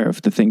become aware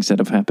of the things that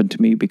have happened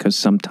to me, because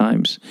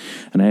sometimes,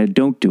 and I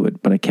don't do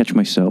it, but I catch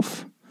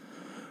myself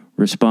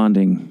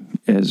responding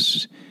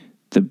as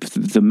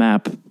the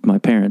map my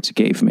parents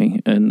gave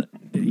me. And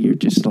you're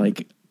just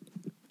like,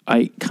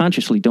 I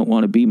consciously don't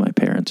want to be my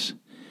parents.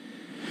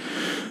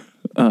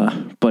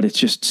 But it's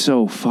just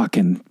so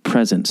fucking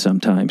present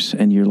sometimes.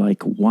 And you're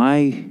like,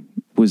 why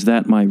was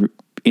that my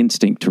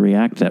instinct to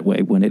react that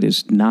way when it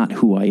is not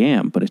who I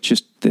am? But it's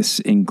just this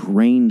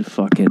ingrained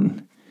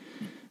fucking...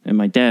 And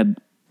my dad...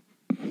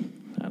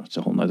 it's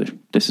a whole nother...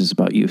 This is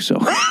about you, so...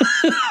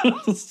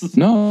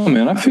 No,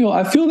 man, I feel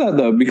that,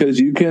 though, because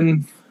you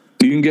can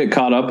get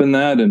caught up in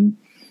that, and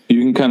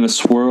you can kind of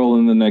swirl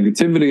in the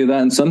negativity of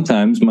that. And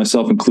sometimes,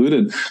 myself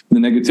included, the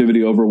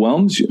negativity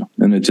overwhelms you,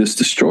 and it just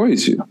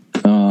destroys you.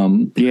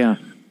 Yeah.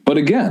 But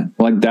again,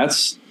 like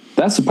that's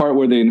the part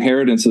where the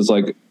inheritance is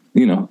like,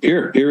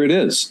 here it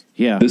is.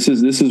 Yeah. This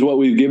is what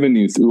we've given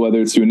you, through whether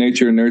it's through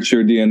nature,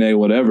 nurture, DNA,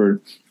 whatever,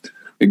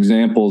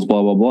 examples,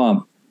 blah, blah,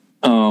 blah.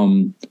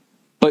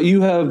 But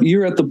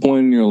you're at the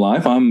point in your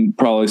life, I'm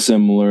probably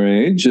similar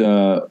age,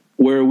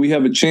 where we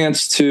have a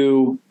chance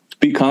to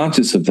be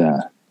conscious of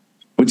that,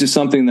 which is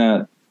something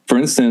that, for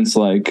instance,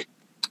 like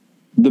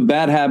the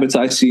bad habits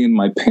I see in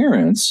my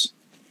parents.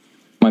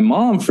 My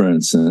mom, for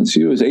instance,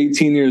 she was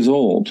 18 years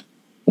old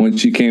when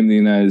she came to the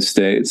United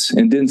States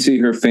and didn't see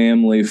her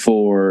family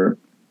for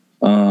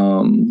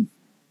 10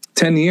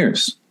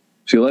 years.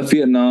 She left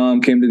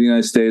Vietnam, came to the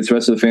United States. The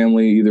rest of the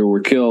family either were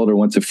killed or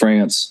went to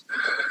France.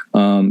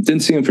 Didn't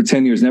see him for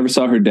 10 years, never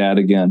saw her dad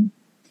again.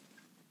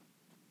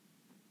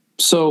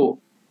 So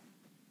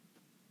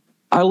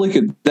I look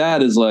at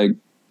that as like,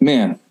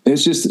 man,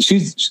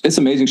 it's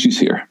amazing she's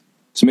here.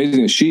 it's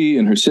amazing that she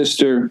and her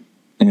sister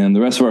and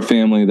the rest of our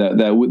family, that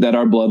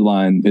our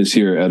bloodline is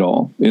here at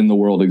all in the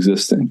world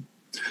existing.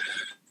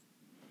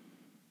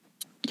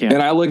 Yeah.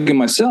 And I look at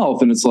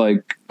myself and it's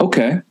like,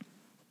 okay,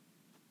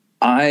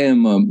 I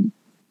am,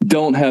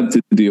 don't have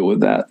to deal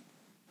with that.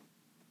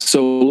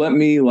 So let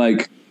me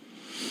like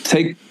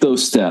take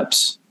those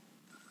steps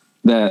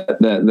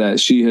that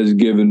she has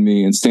given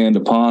me and stand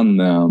upon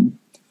them.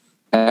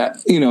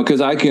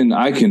 Because I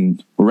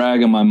can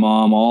rag on my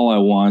mom all I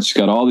want. She's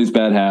got all these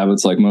bad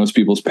habits, like most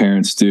people's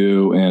parents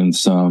do, and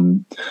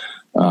some,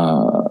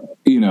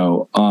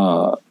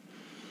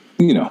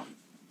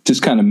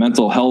 just kind of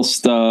mental health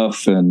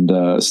stuff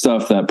and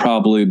stuff that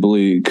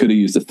probably could have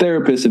used a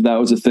therapist if that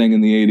was a thing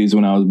in the 80s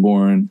when I was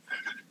born.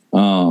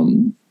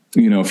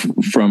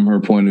 From her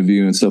point of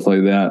view and stuff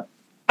like that,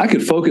 I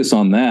could focus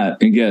on that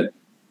and get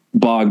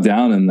bogged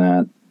down in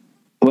that.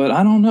 But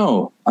I don't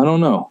know.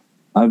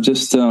 I've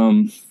just,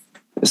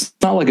 it's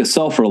not like a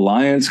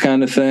self-reliance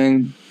kind of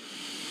thing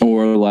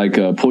or like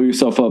a pull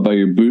yourself up by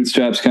your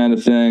bootstraps kind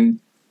of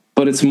thing.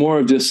 But it's more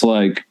of just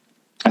like,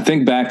 I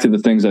think back to the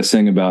things I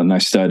sing about and I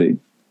study.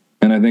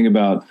 And I think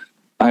about,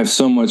 I have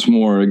so much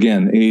more,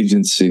 again,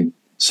 agency,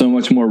 so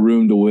much more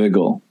room to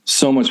wiggle,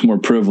 so much more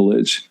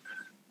privilege.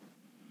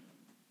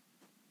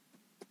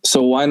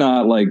 So why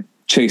not like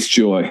chase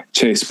joy,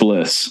 chase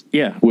bliss?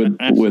 Yeah, with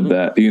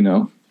that,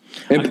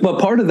 but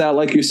part of that,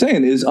 like you're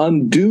saying, is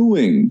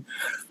undoing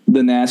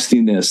the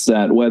nastiness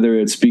that, whether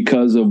it's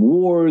because of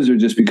wars or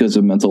just because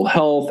of mental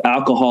health,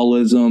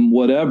 alcoholism,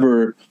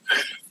 whatever,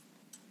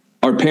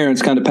 our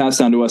parents kind of pass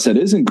down to us that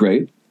isn't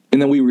great.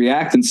 And then we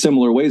react in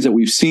similar ways that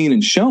we've seen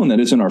and shown that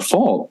isn't our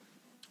fault.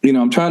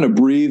 I'm trying to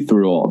breathe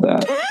through all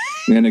that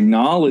and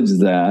acknowledge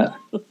that,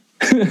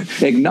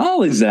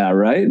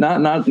 right?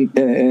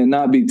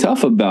 Not be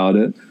tough about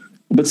it,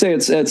 but say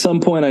it's at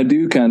some point I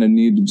do kind of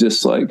need to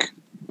just like,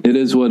 it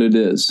is what it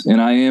is.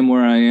 And I am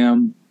where I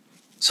am.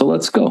 So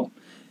let's go.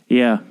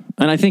 Yeah.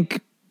 And I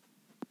think,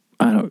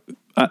 I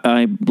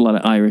have a lot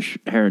of Irish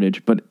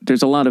heritage, but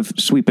there's a lot of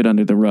sweep it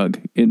under the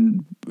rug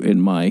in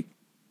my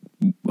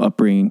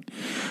upbringing.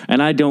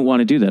 And I don't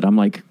want to do that. I'm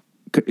like,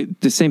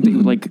 the same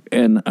thing, like,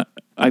 and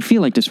I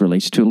feel like this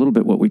relates to a little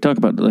bit what we talk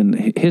about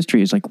in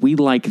history is like, we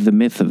like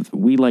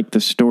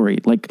the story.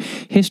 Like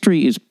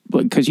history is,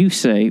 because you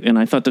say, and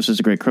I thought this was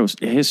a great quote,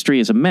 history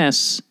is a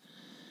mess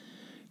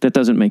that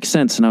doesn't make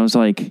sense. And I was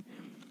like,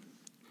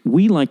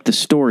 we like the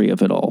story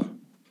of it all.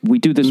 We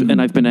do this,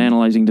 and I've been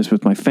analyzing this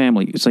with my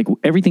family. It's like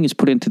everything is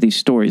put into these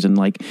stories, and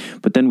like,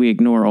 but then we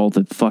ignore all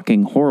the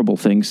fucking horrible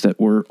things that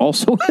were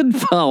also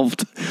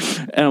involved.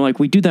 And I'm like,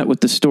 we do that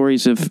with the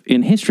stories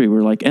in history.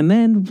 We're like, and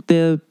then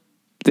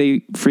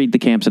they freed the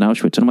camps in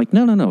Auschwitz. And I'm like,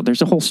 no.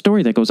 There's a whole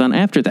story that goes on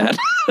after that.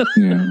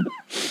 Yeah.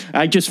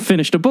 I just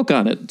finished a book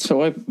on it.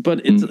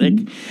 But it's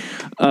like,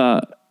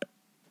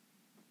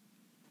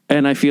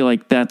 and I feel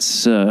like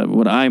that's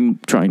what I'm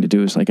trying to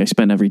do is like I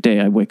spend every day,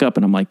 I wake up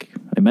and I'm like,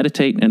 I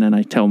meditate and then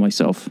I tell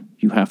myself,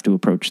 you have to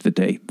approach the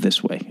day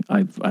this way.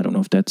 I don't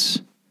know if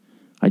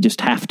I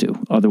just have to.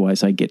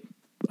 Otherwise I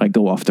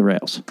go off the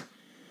rails.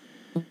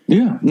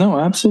 Yeah, no,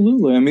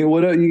 absolutely. I mean,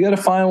 you got to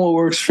find what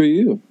works for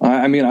you.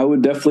 I mean, I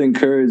would definitely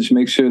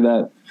make sure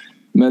that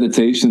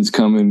meditation's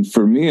coming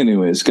for me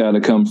anyway. It's got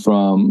to come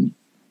from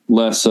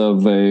less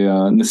of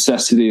a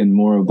necessity and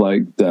more of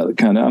like that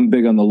kind of, I'm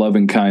big on the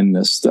loving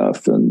kindness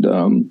stuff and,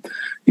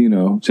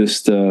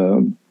 just,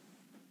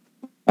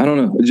 I don't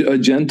know, a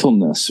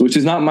gentleness, which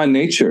is not my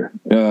nature,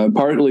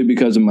 partly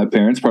because of my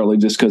parents, partly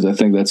just because I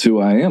think that's who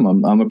I am.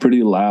 I'm a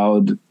pretty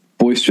loud,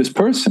 boisterous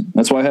person.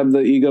 That's why I have the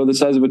ego the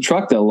size of a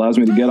truck that allows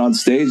me to get on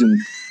stage and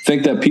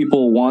think that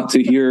people want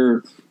to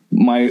hear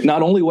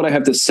not only what I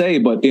have to say,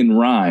 but in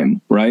rhyme,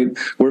 right?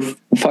 We're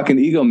fucking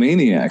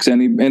egomaniacs.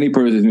 Any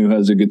person who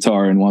has a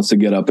guitar and wants to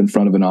get up in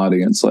front of an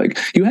audience, like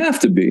you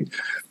have to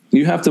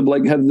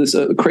like have this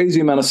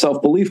crazy amount of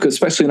self-belief, because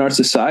especially in our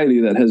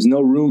society that has no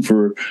room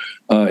for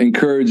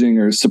encouraging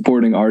or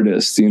supporting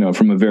artists,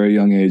 from a very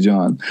young age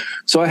on.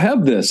 So I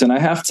have this and I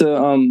have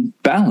to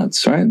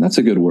balance, right? That's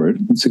a good word.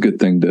 That's a good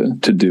thing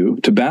to do,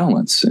 to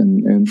balance.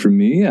 And for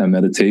me,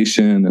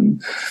 meditation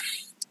and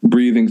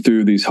breathing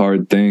through these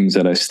hard things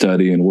that I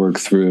study and work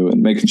through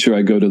and making sure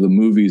I go to the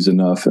movies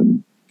enough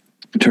and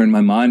turn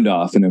my mind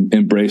off and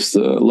embrace the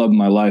love of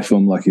my life who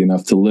I'm lucky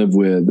enough to live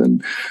with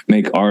and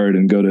make art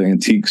and go to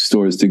antique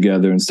stores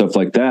together and stuff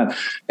like that.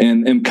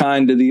 And am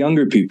kind to the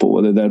younger people,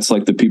 whether that's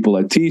like the people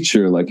I teach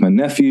or like my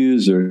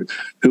nephews or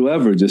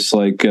whoever, just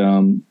like, I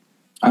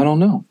don't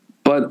know.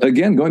 But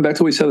again, going back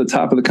to what we said at the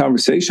top of the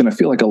conversation, I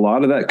feel like a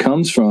lot of that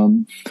comes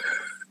from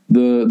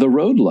the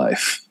road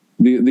life.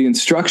 The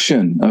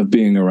instruction of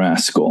being a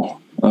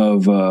rascal,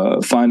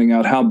 of finding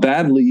out how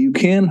badly you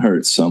can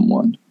hurt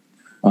someone.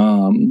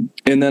 And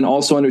then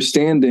also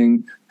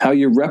understanding how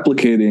you're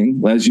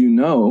replicating, as you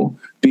know,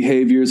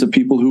 behaviors of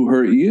people who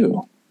hurt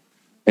you.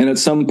 And at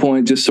some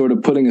point, just sort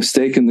of putting a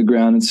stake in the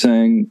ground and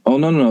saying, oh,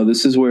 no,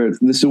 this is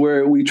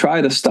where we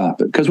try to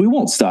stop it, because we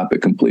won't stop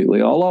it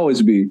completely. I'll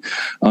always be,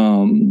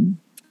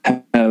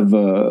 have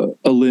a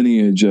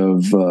lineage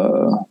of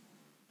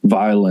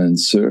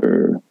violence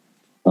or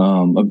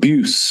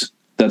abuse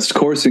that's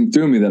coursing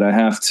through me that I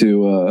have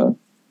to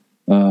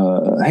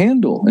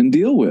handle and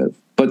deal with.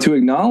 But to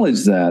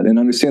acknowledge that and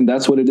understand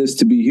that's what it is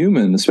to be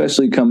human,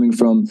 especially coming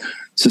from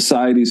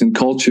societies and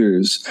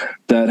cultures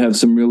that have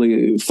some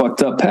really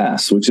fucked up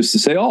pasts, which is to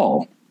say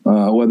all,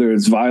 whether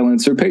it's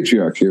violence or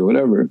patriarchy or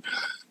whatever.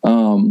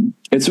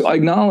 It's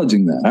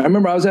acknowledging that. I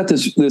remember I was at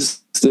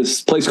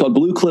this place called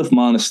Blue Cliff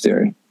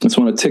Monastery. It's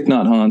one of Thich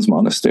Nhat Hanh's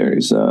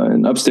monasteries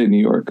in upstate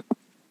New York.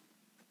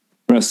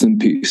 Rest in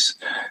peace.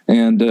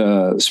 And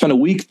spent a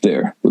week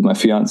there with my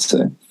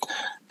fiance.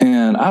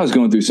 And I was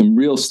going through some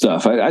real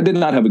stuff. I did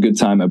not have a good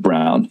time at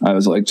Brown. I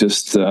was like,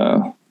 just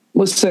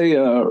let's say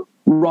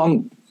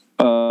wrong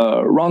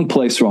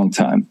place, wrong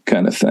time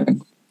kind of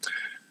thing,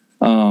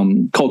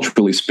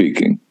 culturally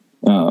speaking.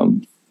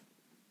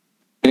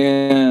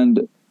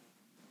 And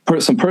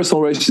some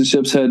personal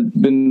relationships had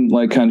been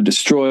like kind of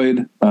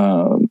destroyed.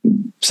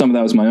 Some of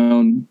that was my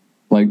own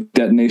like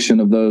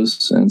detonation of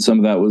those, and some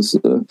of that was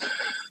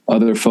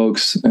other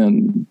folks.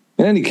 And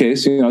in any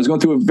case, I was going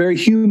through a very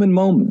human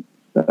moment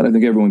that I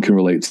think everyone can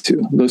relate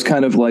to. Those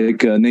kind of like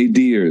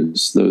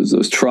nadirs,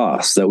 those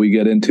troughs that we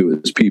get into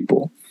as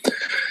people.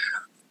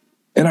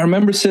 And I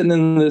remember sitting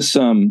in this,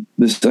 I think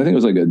it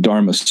was like a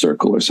Dharma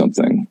circle or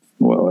something.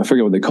 Well, I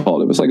forget what they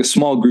called it. It was like a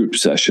small group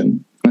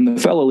session. And the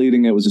fellow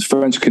leading it was this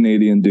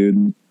French-Canadian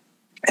dude.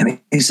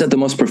 And he said the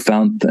most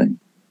profound thing.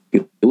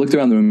 He looked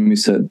around the room and he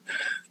said,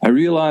 I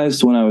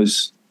realized when I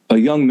was a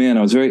young man,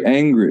 I was very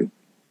angry.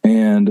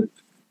 And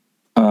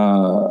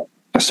I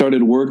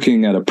started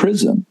working at a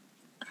prison,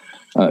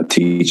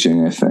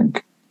 teaching, I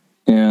think.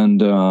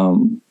 And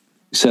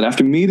he said,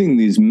 after meeting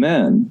these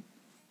men,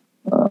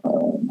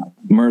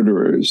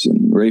 murderers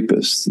and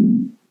rapists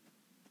and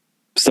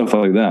stuff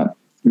like that,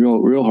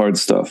 real hard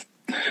stuff.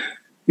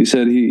 He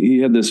said he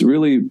had this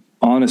really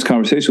honest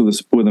conversation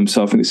with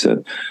himself, and he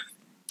said,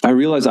 I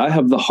realize I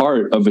have the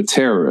heart of a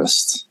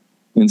terrorist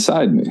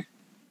inside me.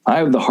 I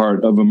have the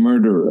heart of a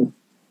murderer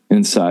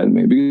inside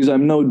me because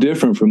I'm no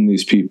different from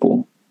these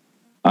people.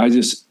 I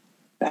just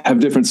have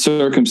different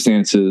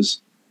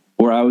circumstances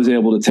where I was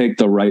able to take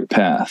the right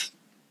path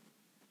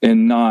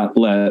and not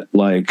let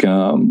like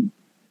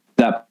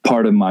that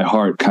part of my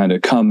heart kind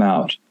of come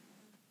out.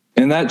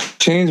 And that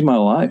changed my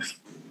life.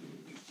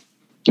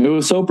 It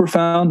was so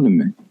profound to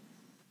me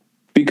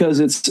because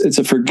it's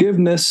a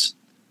forgiveness,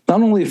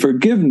 not only a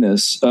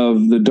forgiveness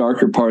of the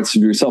darker parts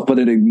of yourself, but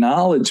an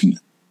acknowledgement.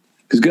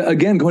 Because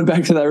again, going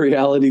back to that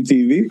reality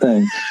TV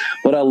thing,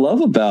 what I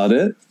love about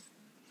it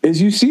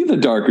is you see the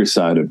darker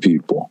side of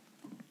people.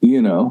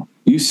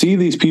 You see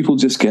these people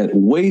just get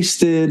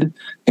wasted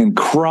and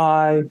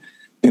cry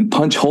and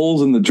punch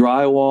holes in the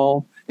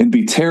drywall and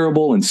be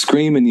terrible and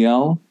scream and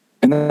yell.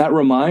 And that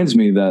reminds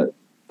me that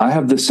I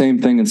have the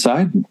same thing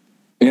inside me.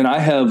 And I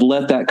have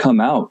let that come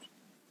out,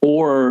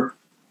 or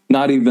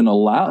not even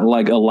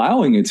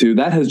allowing it to.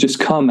 That has just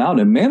come out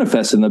and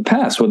manifested in the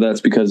past, whether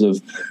that's because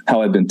of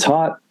how I've been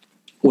taught,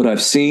 what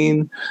I've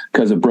seen,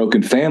 because of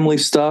broken family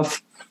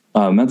stuff,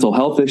 mental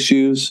health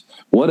issues,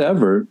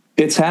 whatever.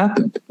 It's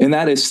happened. And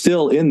that is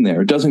still in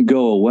there. It doesn't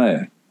go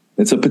away.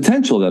 It's a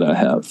potential that I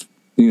have,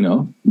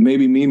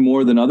 maybe me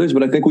more than others,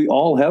 but I think we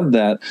all have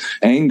that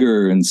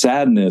anger and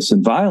sadness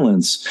and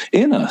violence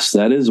in us.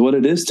 That is what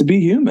it is to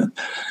be human.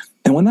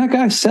 And when that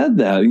guy said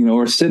that,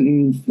 we're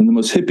sitting in the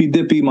most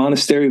hippy-dippy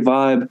monastery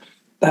vibe,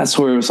 that's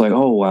where it was like,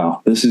 oh,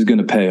 wow, this is going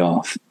to pay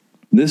off.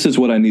 This is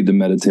what I need to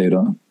meditate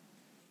on.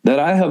 That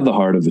I have the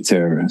heart of a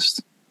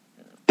terrorist.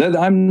 That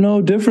I'm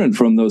no different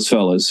from those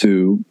fellas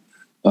who,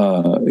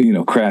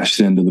 crashed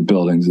into the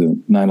buildings at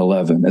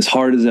 9/11, as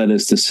hard as that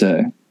is to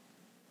say.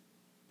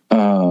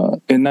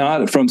 And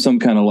not from some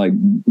kind of like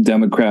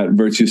Democrat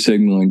virtue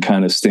signaling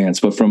kind of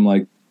stance, but from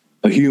like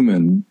a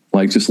human,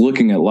 like just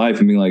looking at life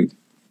and being like,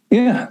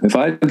 yeah, if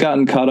I'd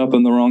gotten caught up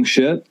in the wrong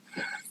shit,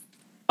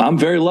 I'm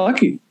very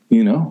lucky,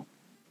 And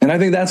I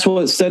think that's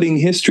what studying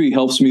history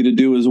helps me to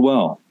do as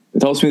well.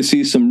 It helps me to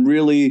see some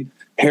really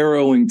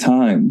harrowing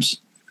times,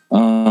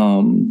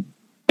 and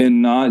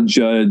not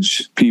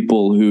judge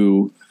people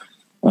who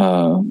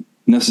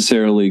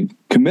necessarily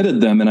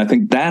committed them. And I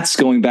think that's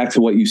going back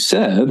to what you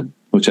said,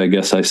 which I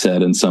guess I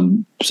said in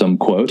some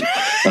quote.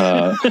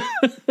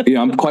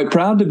 I'm quite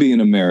proud to be an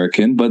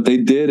American, but they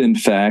did, in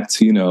fact,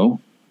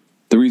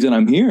 the reason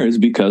I'm here is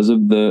because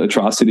of the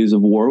atrocities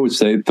of war, which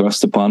they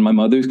thrust upon my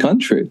mother's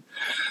country.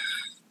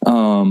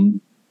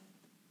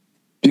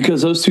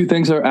 Because those two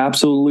things are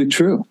absolutely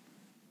true.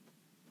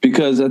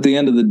 Because at the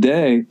end of the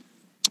day,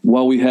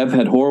 while we have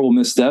had horrible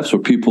missteps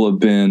where people have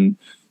been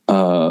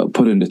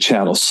put into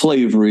chattel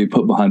slavery,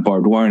 put behind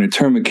barbed wire and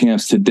internment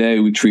camps, today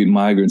we treat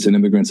migrants and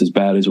immigrants as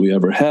bad as we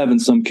ever have in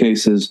some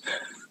cases.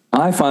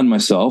 I find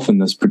myself in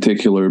this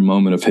particular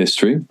moment of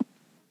history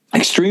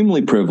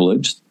extremely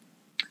privileged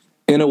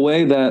in a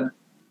way that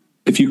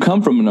if you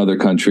come from another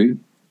country,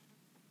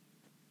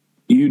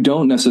 you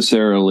don't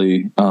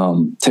necessarily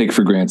take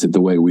for granted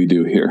the way we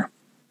do here.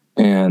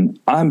 And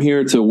I'm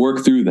here to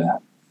work through that.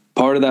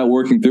 Part of that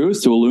working through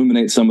is to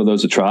illuminate some of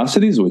those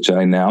atrocities, which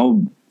I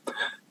now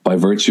by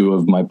virtue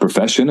of my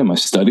profession and my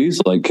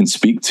studies, like can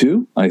speak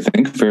to, I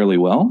think, fairly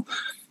well.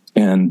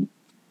 And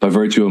by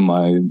virtue of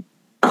my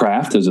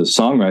craft as a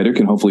songwriter,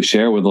 can hopefully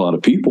share with a lot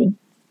of people.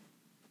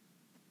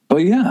 But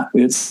yeah,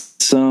 it's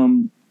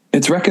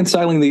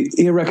reconciling the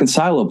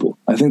irreconcilable.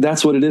 I think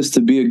that's what it is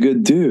to be a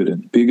good dude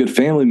and be a good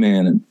family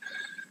man and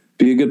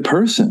be a good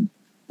person.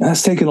 And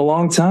that's taken a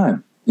long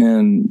time.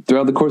 And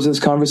throughout the course of this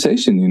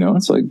conversation, you know,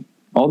 it's like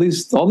all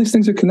these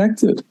things are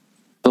connected.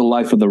 The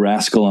life of the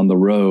rascal on the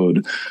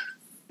road,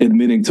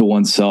 admitting to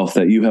oneself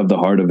that you have the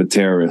heart of a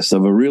terrorist,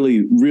 of a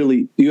really,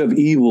 really, you have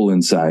evil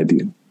inside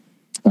you.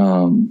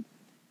 And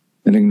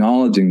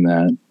acknowledging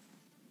that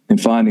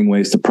and finding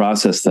ways to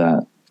process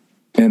that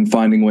and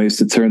finding ways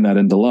to turn that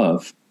into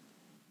love.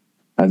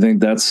 I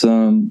think that's, I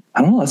don't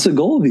know, that's the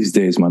goal these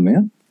days, my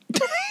man.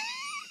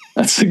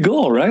 That's the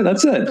goal, right?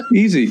 That's it.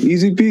 Easy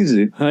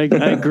peasy. I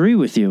agree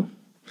with you.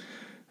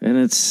 And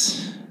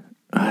it's,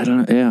 I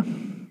don't know, yeah.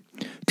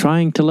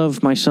 Trying to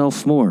love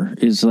myself more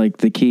is like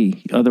the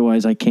key.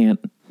 Otherwise, I can't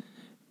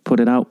put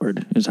it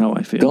outward, is how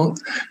I feel.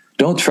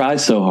 Don't try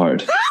so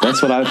hard.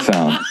 That's what I've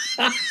found.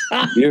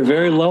 You're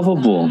very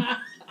lovable.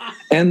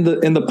 And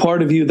the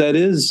part of you that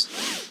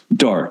is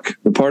dark,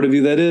 the part of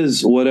you that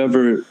is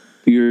whatever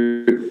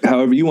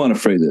however you want to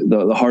phrase it,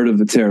 the heart of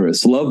the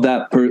terrorist. Love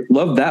that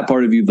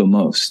part of you the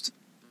most.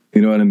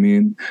 You know what I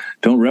mean?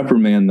 Don't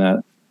reprimand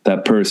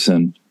that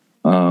person.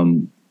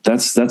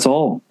 That's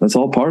all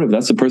part of it.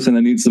 That's the person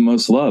that needs the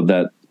most love.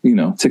 That, you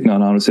know, Thich Nhat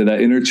Hanh would say,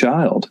 that inner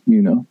child,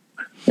 you know,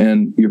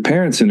 and your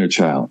parents' inner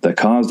child that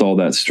caused all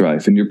that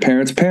strife, and your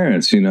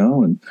parents, you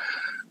know,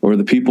 or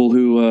the people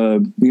who,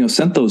 you know,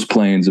 sent those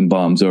planes and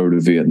bombs over to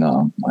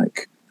Vietnam.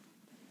 Like,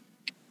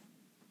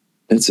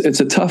 it's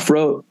a tough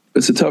road.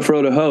 It's a tough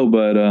road to hoe,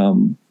 but,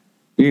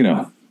 you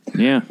know,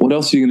 yeah. What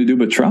else are you going to do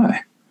but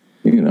try?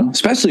 You know,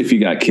 especially if you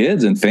got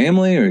kids and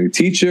family or your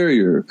teacher,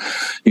 your,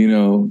 you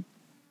know,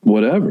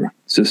 whatever.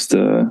 It's just,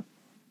 got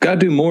to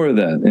do more of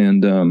that.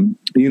 And,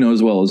 you know,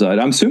 as well as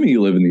I'm assuming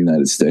you live in the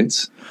United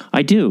States.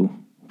 I do.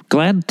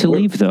 Glad to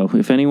leave, though,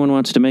 if anyone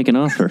wants to make an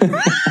offer.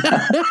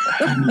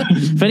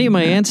 If any of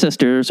my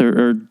ancestors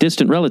or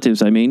distant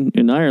relatives, I mean,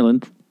 in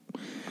Ireland,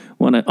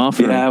 want to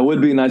offer. Yeah, it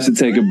would be nice to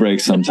take a break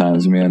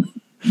sometimes, man.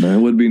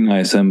 It would be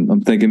nice.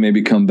 I'm thinking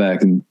maybe come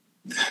back in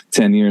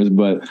 10 years,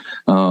 but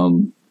I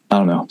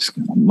don't know.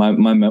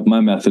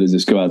 My method is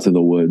just go out to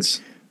the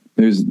woods.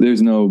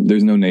 There's no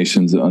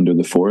nations under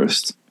the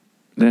forest.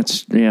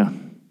 Yeah.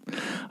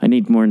 I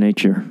need more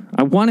nature.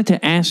 I wanted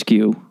to ask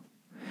you,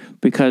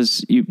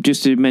 because you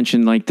just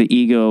mentioned like the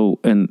ego,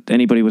 and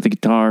anybody with a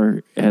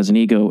guitar has an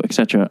ego,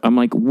 etc. I'm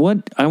like,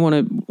 what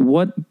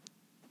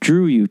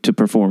drew you to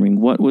performing?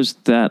 What was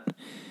that?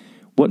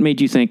 What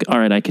made you think, all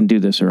right, I can do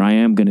this, or I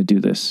am going to do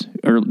this?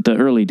 Or the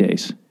early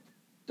days?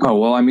 Oh,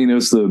 well, I mean, it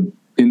was the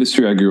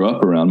industry I grew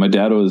up around. My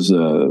dad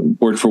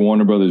worked for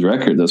Warner Brothers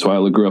Records. That's why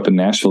I grew up in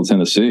Nashville,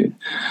 Tennessee.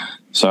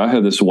 So I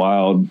had this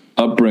wild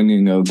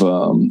upbringing of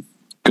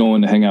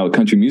going to hang out with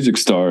country music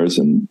stars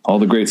and all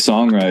the great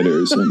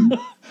songwriters and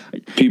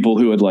people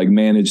who had like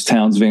managed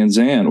Townes Van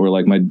Zandt, or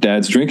like my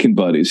dad's drinking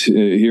buddies,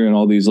 hearing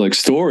all these like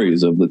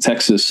stories of the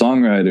Texas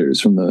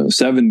songwriters from the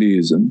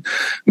 70s, and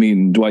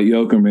meeting Dwight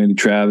Yoakam, Randy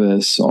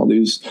Travis, all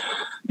these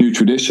new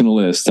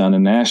traditionalists down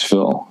in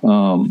Nashville.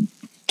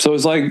 So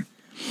it's like,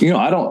 you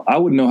know, I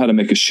wouldn't know how to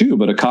make a shoe,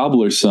 but a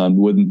cobbler's son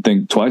wouldn't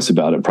think twice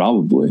about it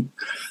probably.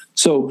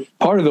 So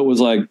part of it was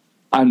like,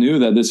 I knew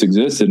that this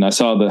existed, and I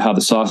saw how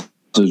the sausage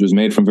was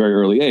made from a very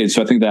early age.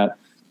 So I think that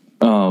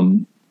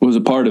was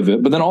a part of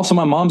it. But then also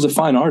my mom's a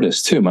fine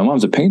artist too. My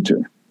mom's a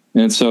painter.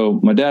 And so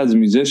my dad's a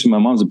musician. My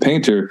mom's a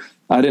painter.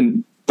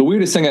 The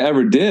weirdest thing I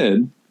ever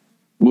did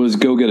was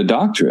go get a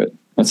doctorate.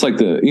 That's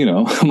like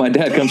my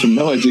dad comes from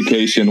no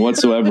education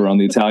whatsoever on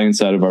the Italian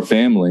side of our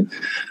family.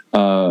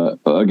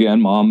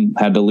 Again, mom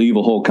had to leave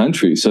a whole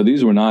country. So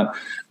these were not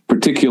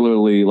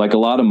particularly, like a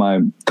lot of my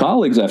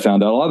colleagues, I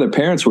found out a lot of their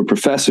parents were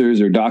professors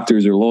or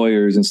doctors or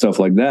lawyers and stuff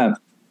like that.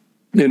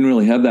 Didn't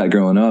really have that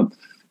growing up.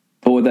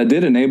 But what that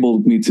did enable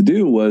me to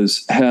do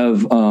was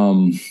have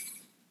an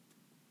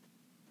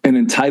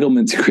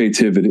entitlement to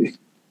creativity,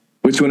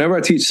 which whenever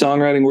I teach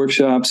songwriting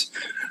workshops,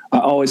 I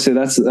always say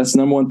that's the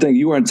number one thing.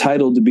 You are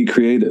entitled to be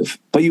creative,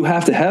 but you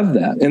have to have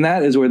that. And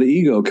that is where the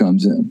ego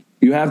comes in.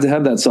 You have to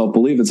have that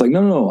self-belief. It's like,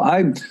 no,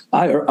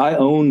 I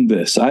own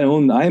this. I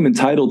am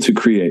entitled to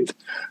create.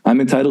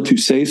 I'm entitled to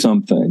say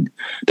something.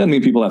 Doesn't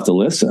mean people have to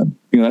listen.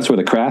 You know, that's where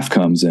the craft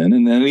comes in.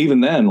 And then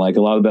even then, like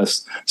a lot of the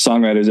best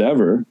songwriters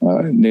ever,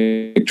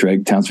 Nick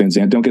Drake, Townes Van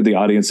Zandt, don't get the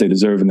audience they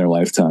deserve in their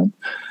lifetime.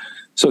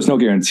 So it's no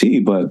guarantee,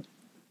 but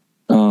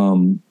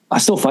I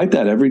still fight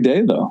that every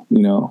day though. You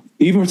know,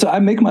 I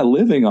make my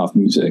living off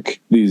music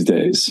these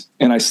days,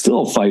 and I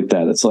still fight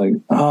that. It's like,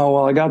 oh,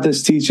 well, I got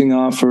this teaching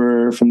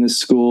offer from this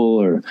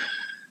school, or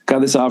got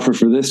this offer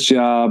for this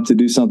job to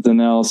do something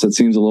else that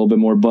seems a little bit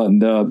more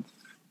buttoned up.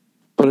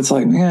 But it's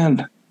like,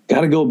 man,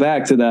 got to go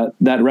back to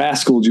that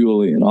rascal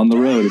Julian on the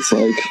road. It's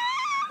like,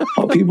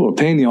 oh, people are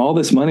paying you all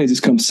this money to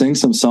just come sing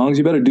some songs.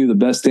 You better do the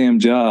best damn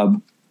job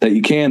that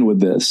you can with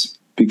this,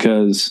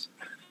 because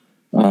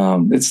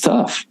It's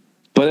tough,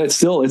 but it's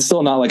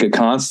still not like a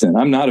constant.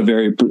 I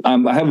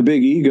have a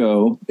big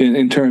ego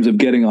in terms of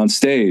getting on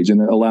stage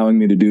and allowing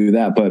me to do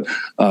that, but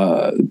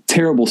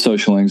terrible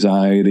social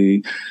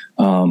anxiety,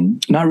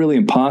 not really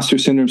imposter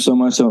syndrome so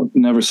much. So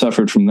never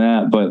suffered from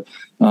that, but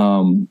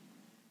always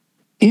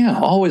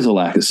a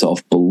lack of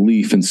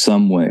self-belief in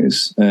some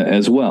ways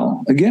as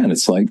well. Again,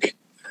 it's like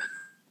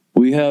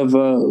we have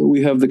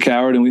the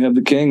coward and we have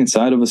the king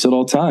inside of us at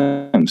all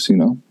times, you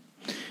know?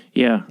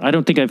 Yeah. I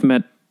don't think I've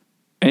met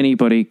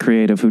anybody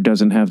creative who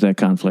doesn't have that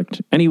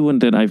conflict. Anyone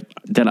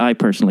that I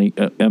personally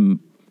am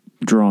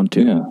drawn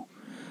to.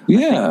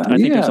 Yeah. I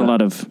think there's a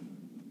lot of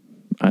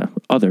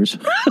others.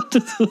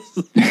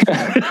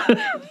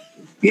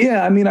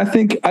 Yeah, I mean, I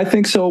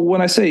think so. When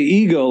I say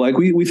ego, like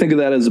we think of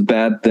that as a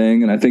bad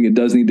thing, and I think it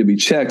does need to be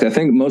checked. I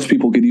think most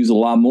people could use a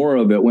lot more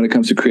of it when it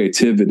comes to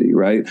creativity,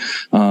 right?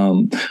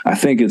 I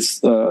think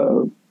it's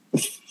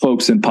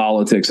folks in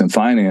politics and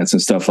finance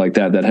and stuff like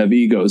that have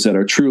egos that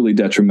are truly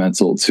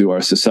detrimental to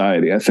our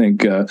society. I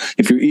think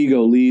if your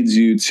ego leads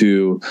you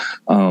to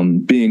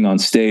being on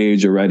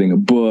stage or writing a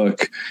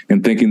book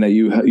and thinking that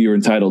you're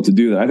entitled to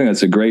do that, I think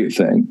that's a great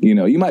thing. You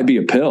know, you might be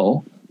a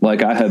pill,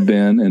 like I have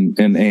been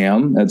and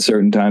am at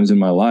certain times in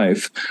my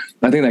life.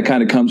 I think that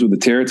kind of comes with the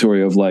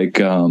territory of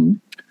like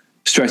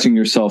stretching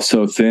yourself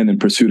so thin in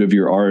pursuit of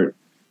your art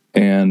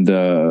and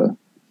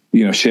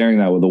sharing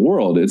that with the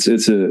world.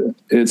 It's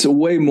a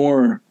way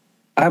more.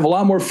 I have a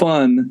lot more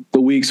fun the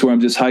weeks where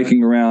I'm just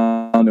hiking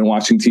around and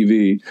watching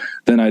TV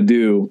than I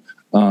do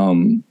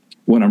when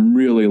I'm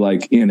really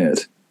like in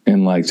it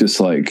and like just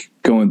like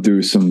going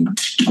through some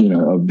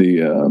of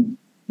the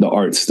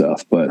art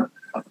stuff. But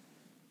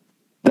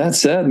that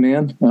said,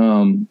 man,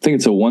 I think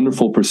it's a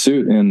wonderful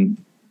pursuit,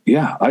 and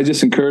I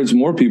just encourage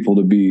more people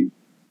to be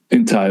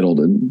entitled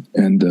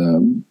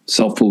and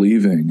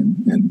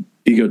self-believing and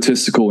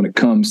egotistical when it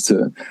comes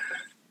to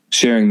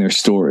sharing their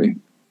story.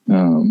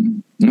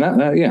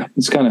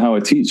 It's kind of how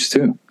I teach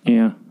too.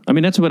 Yeah. I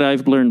mean, that's what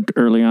I've learned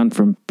early on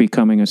from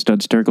becoming a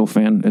Studs Terkel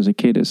fan as a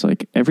kid, is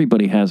like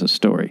everybody has a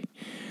story.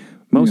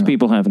 Most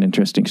people have an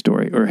interesting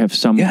story or have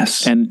some,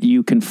 and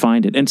you can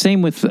find it. And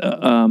same with,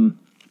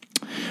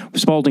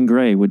 Spalding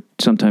Gray would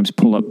sometimes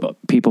pull up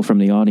people from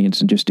the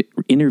audience and just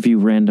interview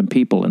random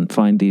people and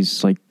find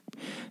these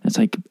it's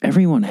like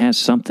everyone has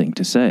something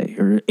to say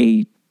or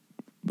a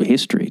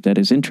history that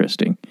is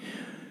interesting.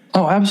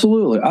 Oh,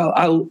 absolutely.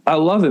 I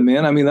love it,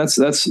 man. I mean,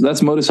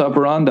 that's modus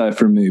operandi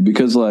for me,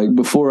 because like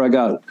before I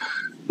got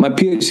my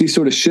PhD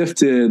sort of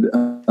shifted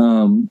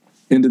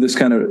into this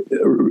kind of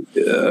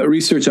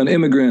research on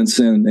immigrants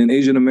and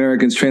Asian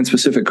Americans,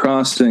 Trans-Pacific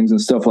crossings and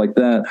stuff like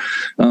that.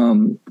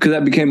 Because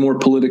that became more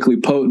politically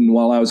potent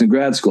while I was in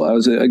grad school. I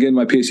was again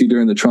my PhD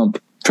during the Trump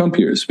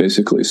years,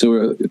 basically.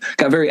 So it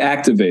got very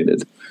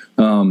activated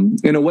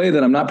in a way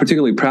that I'm not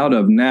particularly proud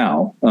of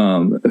now.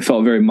 It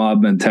felt very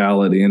mob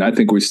mentality, and I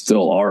think we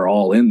still are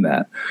all in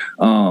that.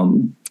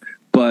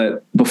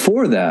 But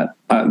before that,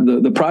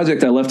 the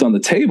project I left on the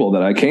table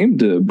that I came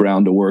to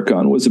Brown to work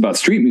on was about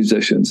street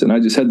musicians. And I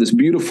just had this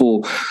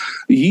beautiful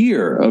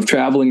year of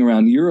traveling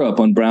around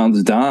Europe on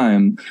Brown's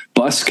dime,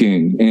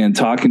 busking and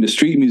talking to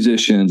street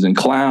musicians and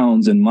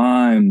clowns and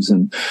mimes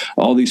and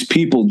all these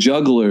people,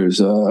 jugglers,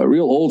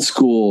 real old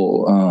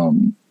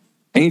school,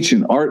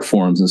 ancient art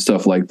forms and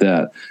stuff like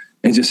that.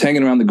 And just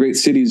hanging around the great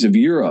cities of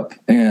Europe,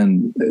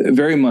 and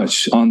very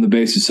much on the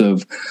basis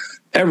of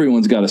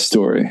everyone's got a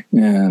story.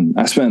 And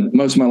I spent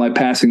most of my life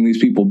passing these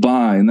people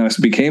by, and then I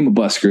became a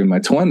busker in my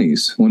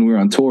 20s when we were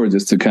on tour,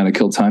 just to kind of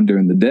kill time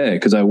during the day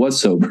because I was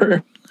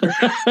sober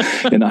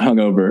and not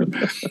hungover.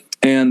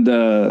 And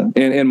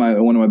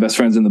one of my best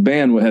friends in the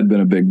band had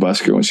been a big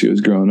busker when she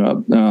was growing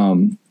up.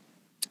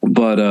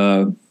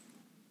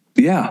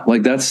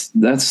 Like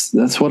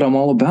that's what I'm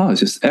all about. It's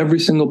just every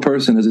single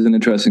person has an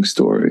interesting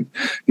story,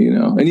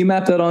 and you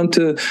map that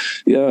onto,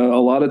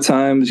 a lot of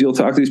times you'll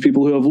talk to these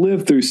people who have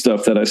lived through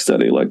stuff that I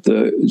study, like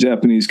the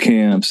Japanese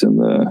camps and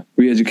the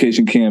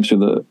re-education camps or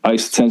the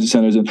ICE detention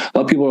centers. And a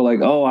lot of people are like,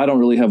 oh, I don't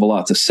really have a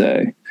lot to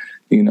say,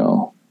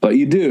 but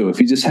you do.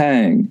 If you just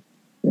hang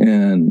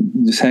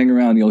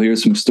around, you'll hear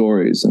some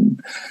stories.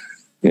 And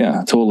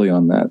totally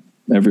on that.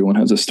 Everyone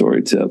has a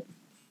story tip.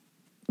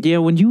 Yeah,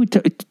 when you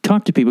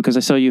talk to people, because I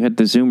saw you had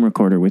the Zoom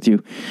recorder with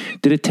you,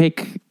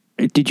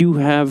 did you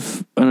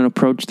have an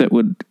approach that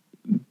would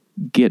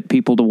get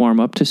people to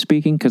warm up to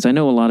speaking? Because I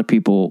know a lot of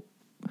people,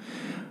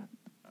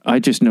 I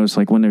just notice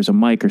like when there's a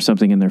mic or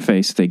something in their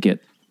face, they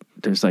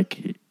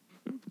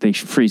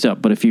freeze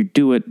up. But if you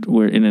do it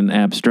in an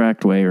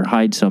abstract way or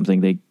hide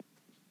something,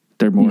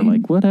 they're more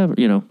like, whatever,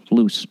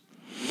 loose.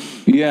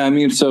 Yeah, I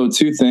mean, so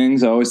two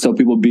things. I always tell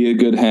people, be a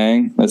good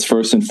hang. That's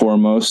first and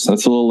foremost.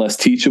 That's a little less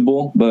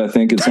teachable, but I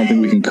think it's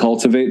something we can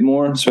cultivate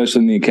more,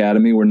 especially in the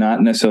academy. We're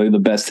not necessarily the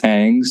best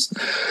hangs.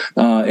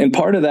 And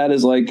part of that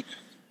is like,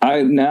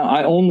 I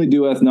only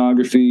do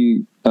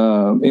ethnography,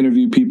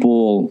 interview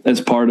people as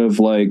part of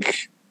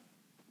like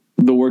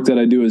the work that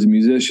I do as a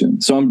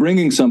musician. So I'm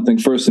bringing something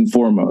first and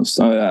foremost.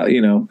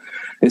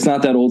 It's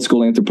not that old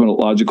school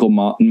anthropological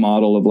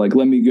model of like,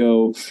 let me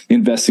go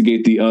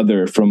investigate the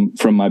other from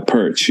my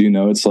perch.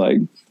 It's like,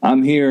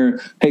 I'm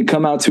here. Hey,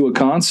 come out to a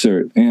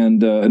concert.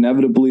 And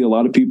inevitably, a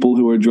lot of people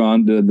who are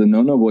drawn to the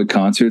No No Boy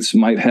concerts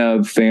might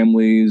have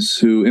families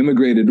who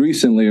immigrated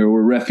recently or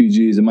were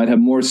refugees and might have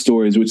more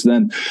stories, which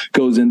then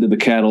goes into the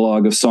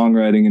catalog of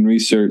songwriting and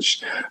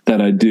research that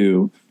I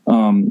do.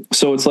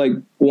 So it's like,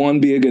 one,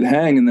 be a good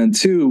hang, and then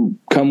two,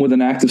 come with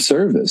an act of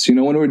service.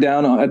 When we were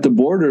down at the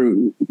border,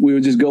 we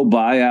would just go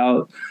buy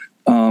out.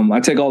 I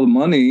take all the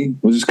money,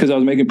 was just because I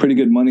was making pretty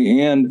good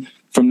money and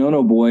from No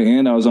No Boy,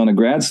 and I was on a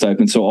grad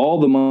stipend. So all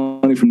the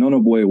money from No No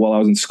Boy while I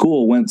was in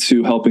school went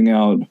to helping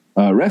out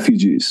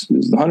refugees. It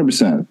was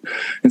 100%.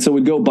 And so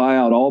we'd go buy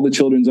out all the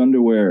children's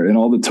underwear and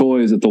all the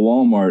toys at the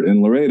Walmart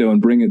in Laredo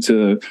and bring it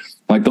to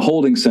like the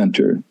holding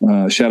center.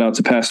 Shout out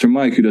to Pastor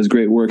Mike, who does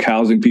great work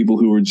housing people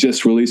who were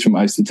just released from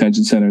ICE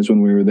detention centers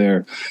when we were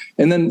there.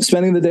 And then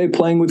spending the day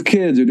playing with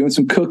kids or doing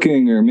some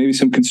cooking or maybe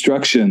some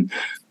construction,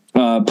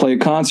 play a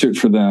concert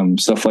for them,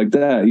 stuff like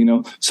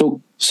that,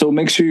 So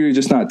make sure you're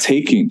just not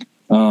taking.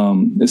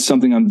 It's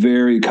something I'm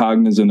very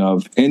cognizant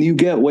of. And you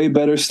get way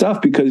better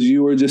stuff because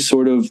you are just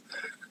sort of,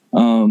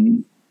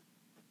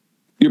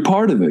 you're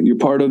part of it. You're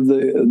part of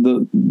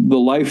the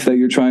life that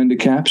you're trying to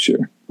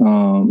capture.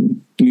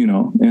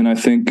 And I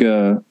think,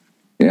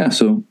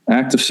 so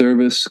act of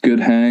service, good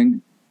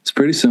hang. It's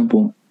pretty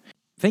simple.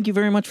 Thank you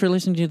very much for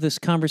listening to this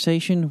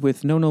conversation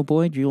with No No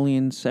Boy,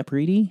 Julian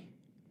Sapriti.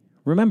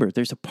 Remember,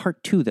 there's a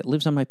part 2 that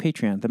lives on my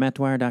Patreon,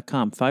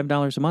 themattdwyer.com.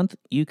 $5 a month,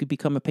 you could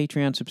become a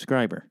Patreon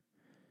subscriber.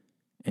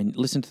 And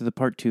listen to the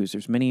part 2s.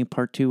 There's many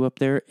part 2 up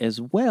there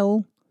as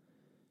well.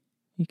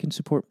 You can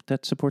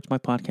supports my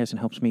podcast and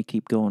helps me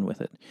keep going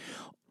with it.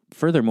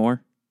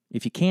 Furthermore,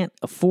 if you can't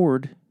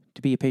afford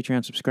to be a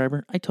Patreon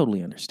subscriber, I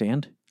totally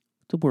understand.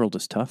 The world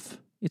is tough.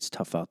 It's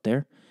tough out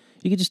there.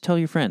 You can just tell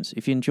your friends.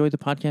 If you enjoy the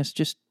podcast,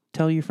 just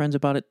tell your friends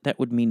about it. That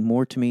would mean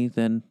more to me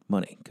than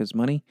money, because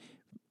money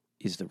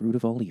is the root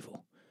of all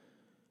evil.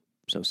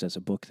 So says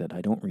a book that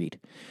I don't read.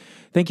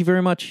 Thank you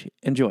very much.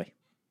 Enjoy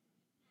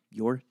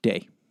your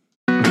day.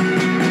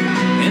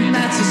 And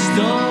that's a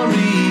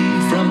story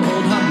from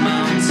Old Hot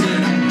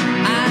Mountain.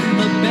 I'm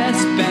the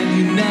best band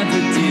you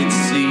never did.